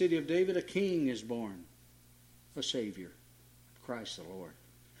night, in the city of David, a king is born, a Savior, Christ the Lord.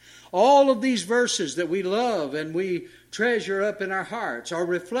 All of these verses that we love and we treasure up in our hearts are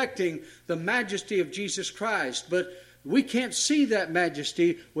reflecting the majesty of Jesus Christ, but we can't see that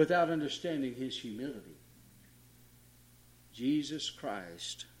majesty without understanding His humility. Jesus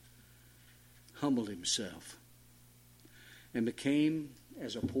Christ humbled Himself and became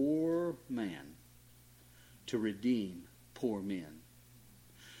as a poor man to redeem poor men.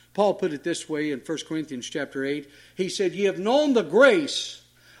 Paul put it this way in 1 Corinthians chapter 8. He said, "Ye have known the grace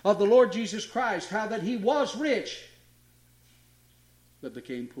of the Lord Jesus Christ, how that He was rich, but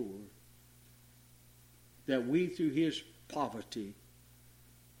became poor, that we through His poverty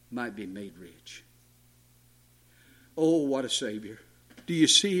might be made rich." Oh, what a Savior. Do you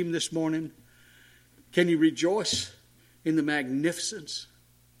see Him this morning? Can you rejoice in the magnificence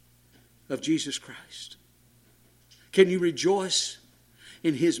of Jesus Christ? Can you rejoice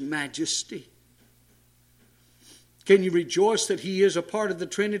in His majesty? Can you rejoice that He is a part of the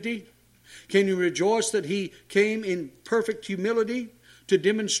Trinity? Can you rejoice that He came in perfect humility to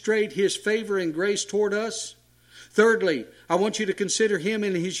demonstrate His favor and grace toward us? Thirdly, I want you to consider Him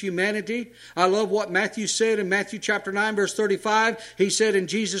in His humanity. I love what Matthew said in Matthew chapter 9, verse 35. He said, "And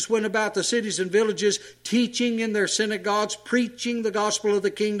Jesus went about the cities and villages, teaching in their synagogues, preaching the gospel of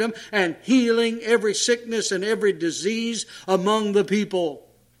the kingdom, and healing every sickness and every disease among the people."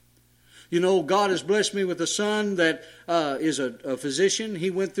 You know, God has blessed me with a son that is a physician. He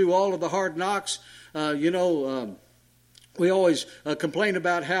went through all of the hard knocks. We always complain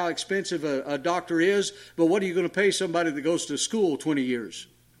about how expensive a doctor is, but what are you going to pay somebody that goes to school 20 years?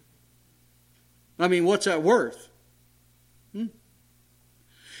 I mean, what's that worth? And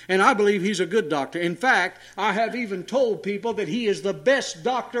I believe he's a good doctor. In fact, I have even told people that he is the best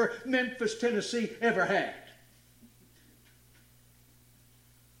doctor Memphis, Tennessee ever had.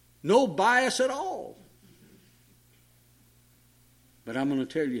 No bias at all. But I'm going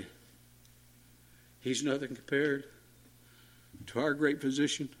to tell you, he's nothing compared to our great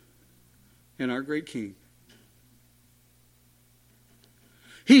physician and our great King.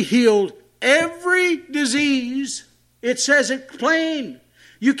 He healed every disease. It says it plain.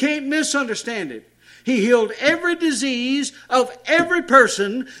 You can't misunderstand it. He healed every disease of every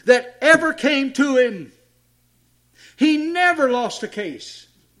person that ever came to Him. He never lost a case.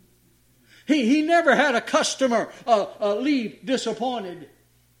 He never had a customer leave disappointed.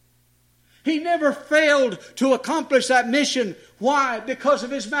 He never failed to accomplish that mission. Why? Because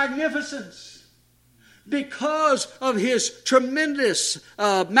of His magnificence. Because of His tremendous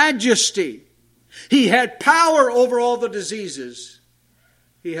majesty. He had power over all the diseases.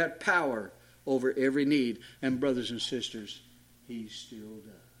 He had power over every need. And brothers and sisters, He still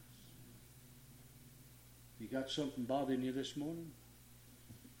does. You got something bothering you this morning?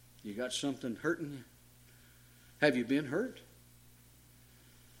 You got something hurting you? Have you been hurt?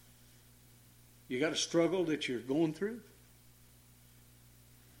 You got a struggle that you're going through?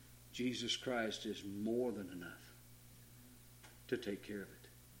 Jesus Christ is more than enough to take care of it.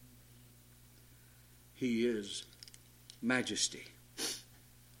 He is majesty.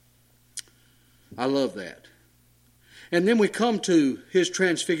 I love that. And then we come to His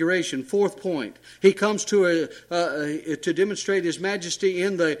transfiguration. Fourth point. He comes to demonstrate His majesty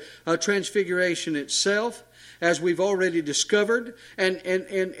in the transfiguration itself, as we've already discovered.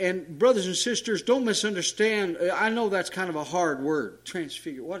 And brothers and sisters, don't misunderstand. I know that's kind of a hard word.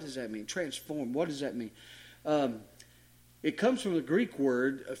 Transfigure. What does that mean? Transform. What does that mean? It comes from the Greek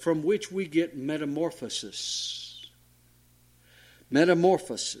word from which we get metamorphosis.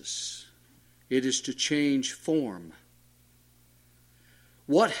 Metamorphosis. It is to change form.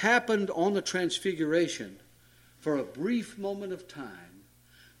 What happened on the transfiguration? For a brief moment of time,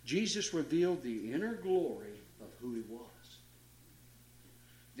 Jesus revealed the inner glory of who He was.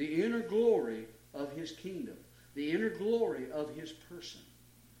 The inner glory of His kingdom. The inner glory of His person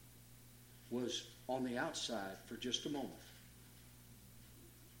was on the outside for just a moment.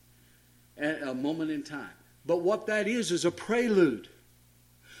 A moment in time. But what that is a prelude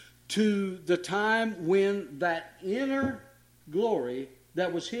to the time when that inner glory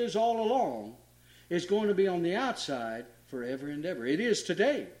that was His all along is going to be on the outside forever and ever. It is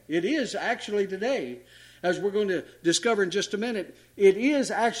today. It is actually today, as we're going to discover in just a minute. It is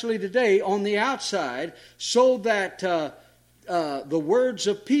actually today on the outside, so that the words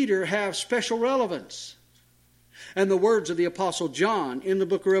of Peter have special relevance. And the words of the Apostle John in the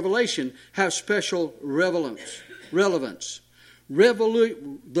book of Revelation have special relevance. The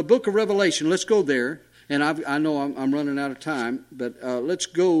book of Revelation, let's go there. And I know I'm running out of time, but let's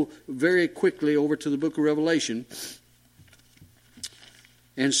go very quickly over to the book of Revelation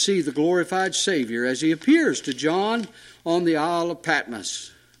and see the glorified Savior as he appears to John on the Isle of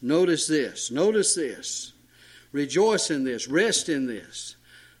Patmos. Notice this. Rejoice in this. Rest in this.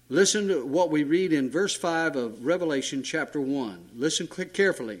 Listen to what we read in verse 5 of Revelation chapter 1. Listen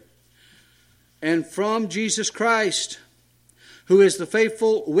carefully. And from Jesus Christ, who is the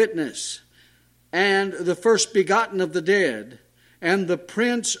faithful witness, and the first begotten of the dead, and the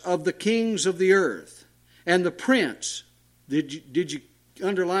prince of the kings of the earth. And the prince, did you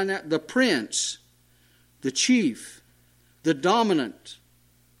underline that? The prince, the chief, the dominant,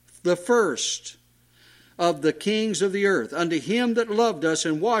 the first of the kings of the earth, unto him that loved us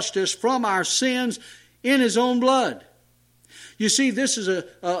and washed us from our sins in his own blood. You see, this is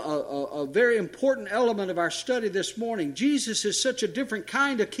a very important element of our study this morning. Jesus is such a different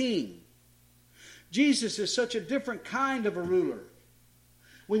kind of king. Jesus is such a different kind of a ruler.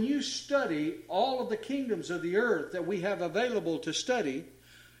 When you study all of the kingdoms of the earth that we have available to study,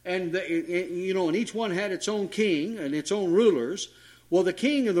 and each one had its own king and its own rulers. Well, the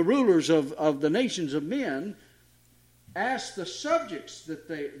king and the rulers of the nations of men asked the subjects that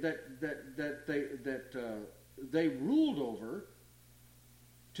they ruled over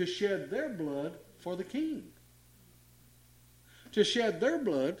to shed their blood for the king, to shed their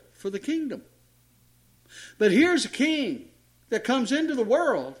blood for the kingdom. But here's a king that comes into the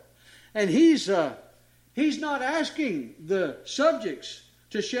world, and he's not asking the subjects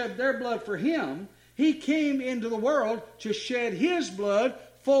to shed their blood for him. He came into the world to shed his blood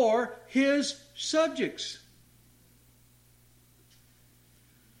for his subjects.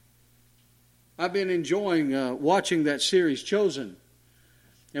 I've been enjoying watching that series, Chosen.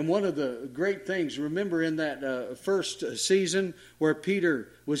 And one of the great things, remember in that first season where Peter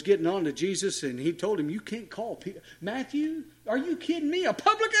was getting on to Jesus and he told him, you can't call Peter. Matthew, are you kidding me? A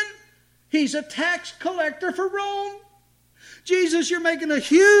publican? He's a tax collector for Rome. Jesus, you're making a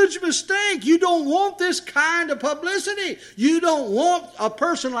huge mistake. You don't want this kind of publicity. You don't want a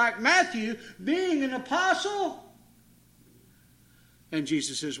person like Matthew being an apostle. And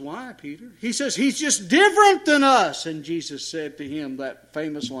Jesus says, why, Peter? He says, he's just different than us. And Jesus said to him that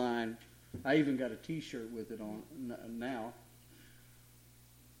famous line. I even got a t-shirt with it on now.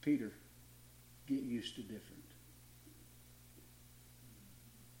 Peter, get used to different.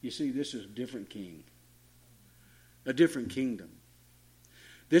 You see, this is a different king. A different kingdom.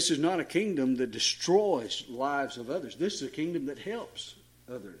 This is not a kingdom that destroys lives of others. This is a kingdom that helps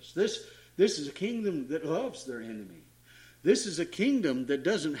others. This is a kingdom that loves their enemy. This is a kingdom that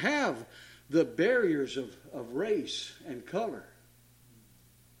doesn't have the barriers of race and color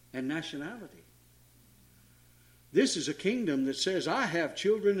and nationality. This is a kingdom that says, I have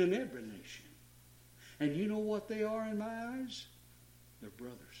children in every nation. And you know what they are in my eyes? They're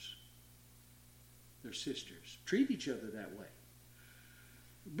brothers. They're sisters. Treat each other that way.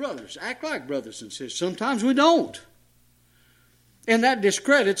 Brothers, act like brothers and sisters. Sometimes we don't. And that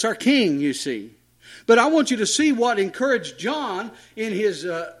discredits our king, you see. But I want you to see what encouraged John in his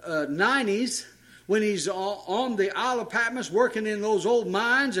 90s when he's on the Isle of Patmos working in those old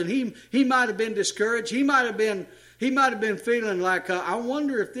mines, and he might have been discouraged. He might have been feeling like, I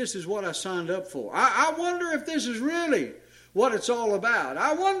wonder if this is what I signed up for. I wonder if this is really what it's all about.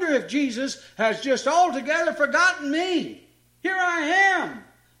 I wonder if Jesus has just altogether forgotten me. Here I am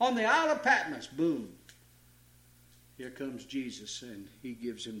on the Isle of Patmos. Boom. Here comes Jesus, and he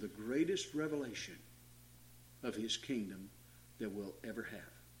gives him the greatest revelation of his kingdom that we'll ever have.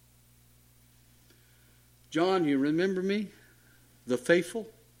 John, you remember me? The faithful?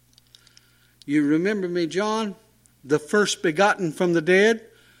 You remember me, John? The first begotten from the dead?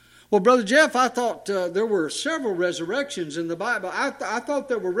 Well, Brother Jeff, I thought there were several resurrections in the Bible. I thought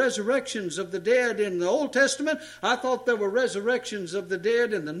there were resurrections of the dead in the Old Testament. I thought there were resurrections of the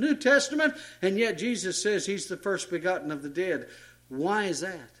dead in the New Testament. And yet Jesus says he's the first begotten of the dead. Why is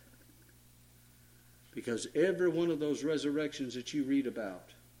that? Because every one of those resurrections that you read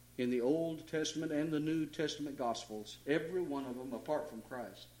about in the Old Testament and the New Testament Gospels, every one of them, apart from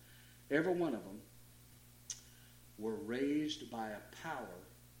Christ, every one of them were raised by a power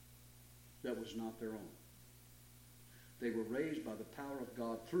that was not their own. They were raised by the power of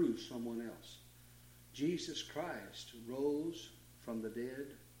God through someone else. Jesus Christ rose from the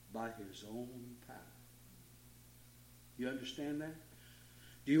dead by his own power. You understand that?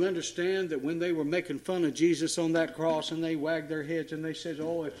 Do you understand that when they were making fun of Jesus on that cross and they wagged their heads and they said,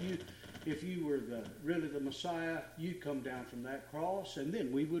 oh, if you were really the Messiah, you'd come down from that cross, and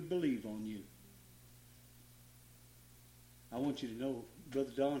then we would believe on you. I want you to know,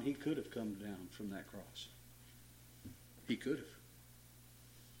 Brother Don, he could have come down from that cross. He could have.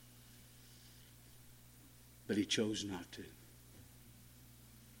 But he chose not to.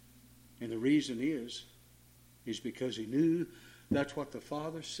 And the reason is because he knew that's what the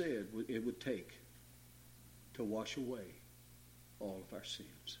Father said it would take to wash away all of our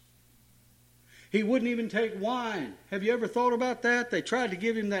sins. He wouldn't even take wine. Have you ever thought about that? They tried to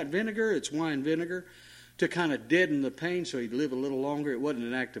give him that vinegar, it's wine vinegar, to kind of deaden the pain so he'd live a little longer. It wasn't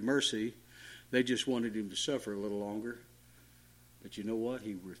an act of mercy. They just wanted him to suffer a little longer. But you know what?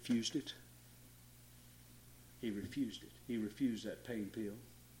 He refused it. He refused it. He refused that pain pill.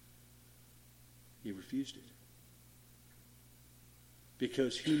 He refused it.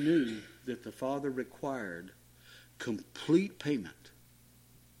 Because he knew that the Father required complete payment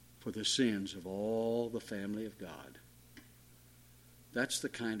for the sins of all the family of God. That's the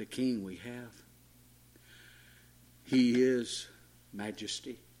kind of king we have. He is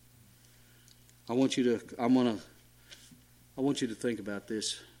majesty. I want you to think about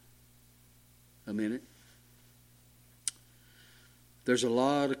this a minute. There's a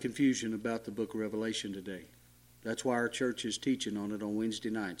lot of confusion about the book of Revelation today. That's why our church is teaching on it on Wednesday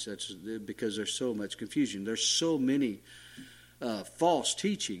nights. That's because there's so much confusion. There's so many false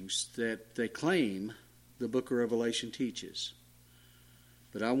teachings that they claim the book of Revelation teaches.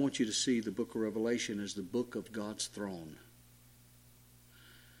 But I want you to see the book of Revelation as the book of God's throne.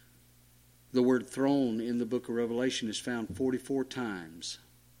 The word throne in the book of Revelation is found 44 times.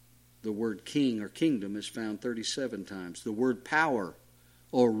 The word king or kingdom is found 37 times. The word power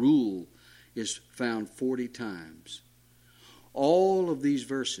or rule is found 40 times. All of these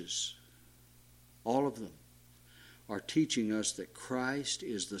verses, all of them, are teaching us that Christ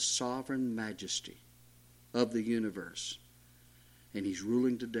is the sovereign majesty of the universe. And he's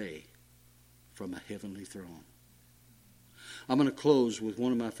ruling today from a heavenly throne. I'm going to close with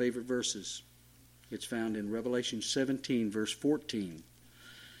one of my favorite verses. It's found in Revelation 17, verse 14.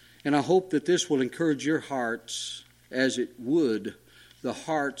 And I hope that this will encourage your hearts as it would the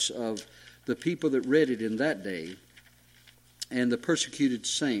hearts of the people that read it in that day and the persecuted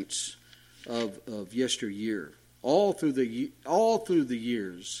saints of yesteryear. All through the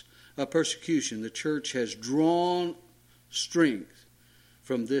years of persecution, the church has drawn strength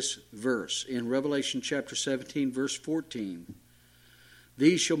from this verse in Revelation chapter 17, verse 14.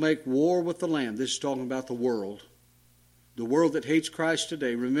 These shall make war with the Lamb. This is talking about the world that hates Christ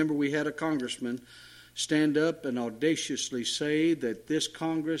today. Remember, we had a congressman stand up and audaciously say that this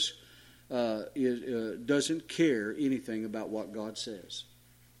Congress doesn't care anything about what God says.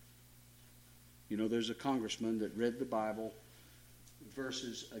 You know, there's a congressman that read the Bible,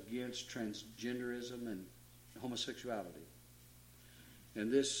 verses against transgenderism and homosexuality.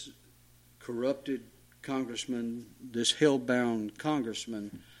 And this corrupted congressman, this hell-bound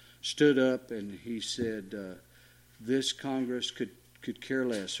congressman, stood up and he said, this Congress could care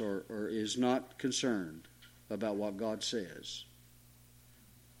less or is not concerned about what God says.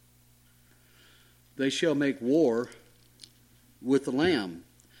 They shall make war with the Lamb,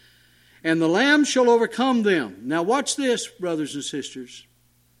 and the Lamb shall overcome them. Now watch this, brothers and sisters.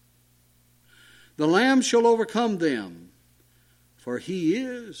 The Lamb shall overcome them, for he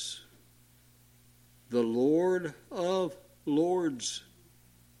is the Lord of lords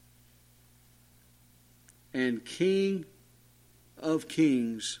and King of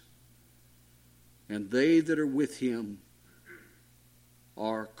kings, and they that are with him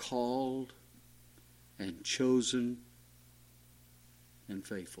are called and chosen and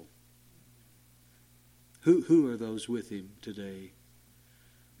faithful. Who are those with him today?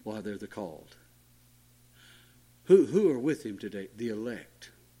 Why, they're the called. Who are with him today? The elect.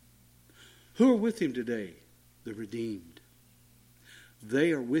 Who are with him today? The redeemed.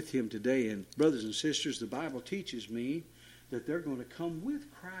 They are with him today. And brothers and sisters, the Bible teaches me that they're going to come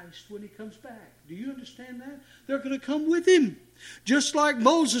with Christ when he comes back. Do you understand that? They're going to come with him. Just like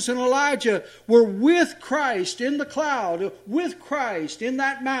Moses and Elijah were with Christ in the cloud, with Christ in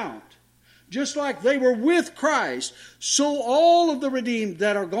that mount. Just like they were with Christ, so all of the redeemed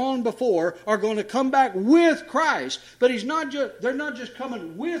that are gone before are going to come back with Christ. But they're not just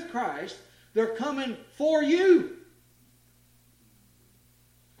coming with Christ, they're coming for you.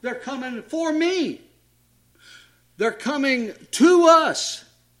 They're coming for me. They're coming to us.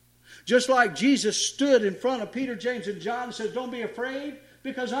 Just like Jesus stood in front of Peter, James, and John and said, don't be afraid,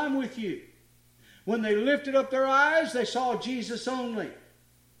 because I'm with you. When they lifted up their eyes, they saw Jesus only.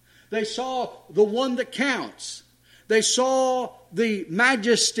 They saw the one that counts. They saw the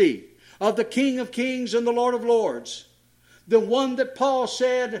majesty of the King of Kings and the Lord of Lords. The one that Paul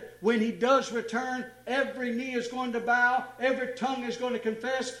said, when he does return, every knee is going to bow, every tongue is going to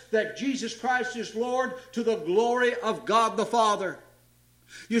confess that Jesus Christ is Lord, to the glory of God the Father.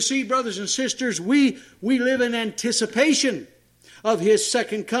 You see, brothers and sisters, we live in anticipation of His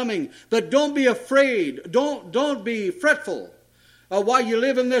second coming. But don't be afraid. Don't be fretful while you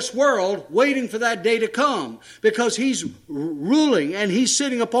live in this world waiting for that day to come. Because He's ruling and He's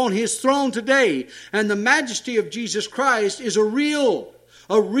sitting upon His throne today. And the majesty of Jesus Christ is a real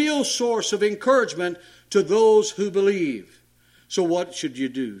source of encouragement to those who believe. So what should you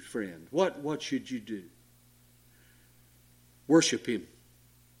do, friend? What should you do? Worship Him.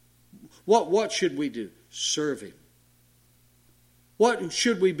 What should we do? Serve Him. What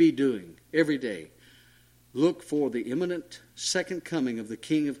should we be doing every day? Look for the imminent second coming of the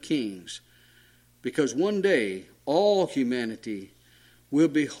King of Kings, because one day all humanity will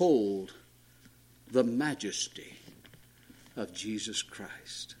behold the majesty of Jesus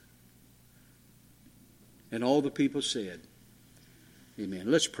Christ. And all the people said,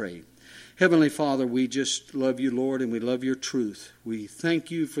 amen. Let's pray. Heavenly Father, we just love you, Lord, and we love your truth. We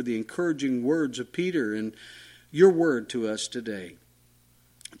thank you for the encouraging words of Peter and your word to us today,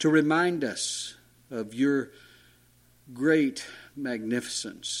 to remind us of your great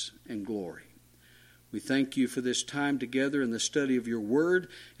magnificence and glory. We thank you for this time together in the study of your word,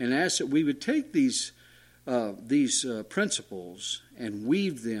 and ask that we would take these principles and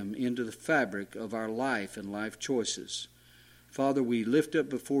weave them into the fabric of our life and life choices. Father, we lift up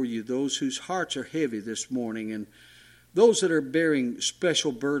before you those whose hearts are heavy this morning, and those that are bearing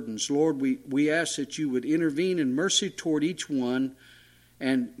special burdens. Lord, we ask that you would intervene in mercy toward each one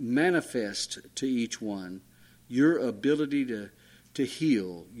and manifest to each one your ability to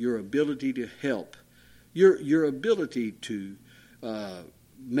heal, your ability to help, your ability to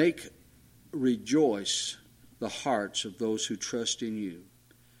make rejoice the hearts of those who trust in you.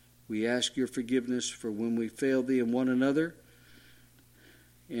 We ask your forgiveness for when we fail thee and one another.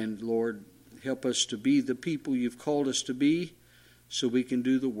 And Lord, help us to be the people you've called us to be, so we can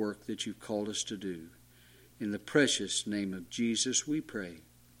do the work that you've called us to do. In the precious name of Jesus we pray.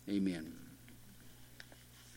 Amen.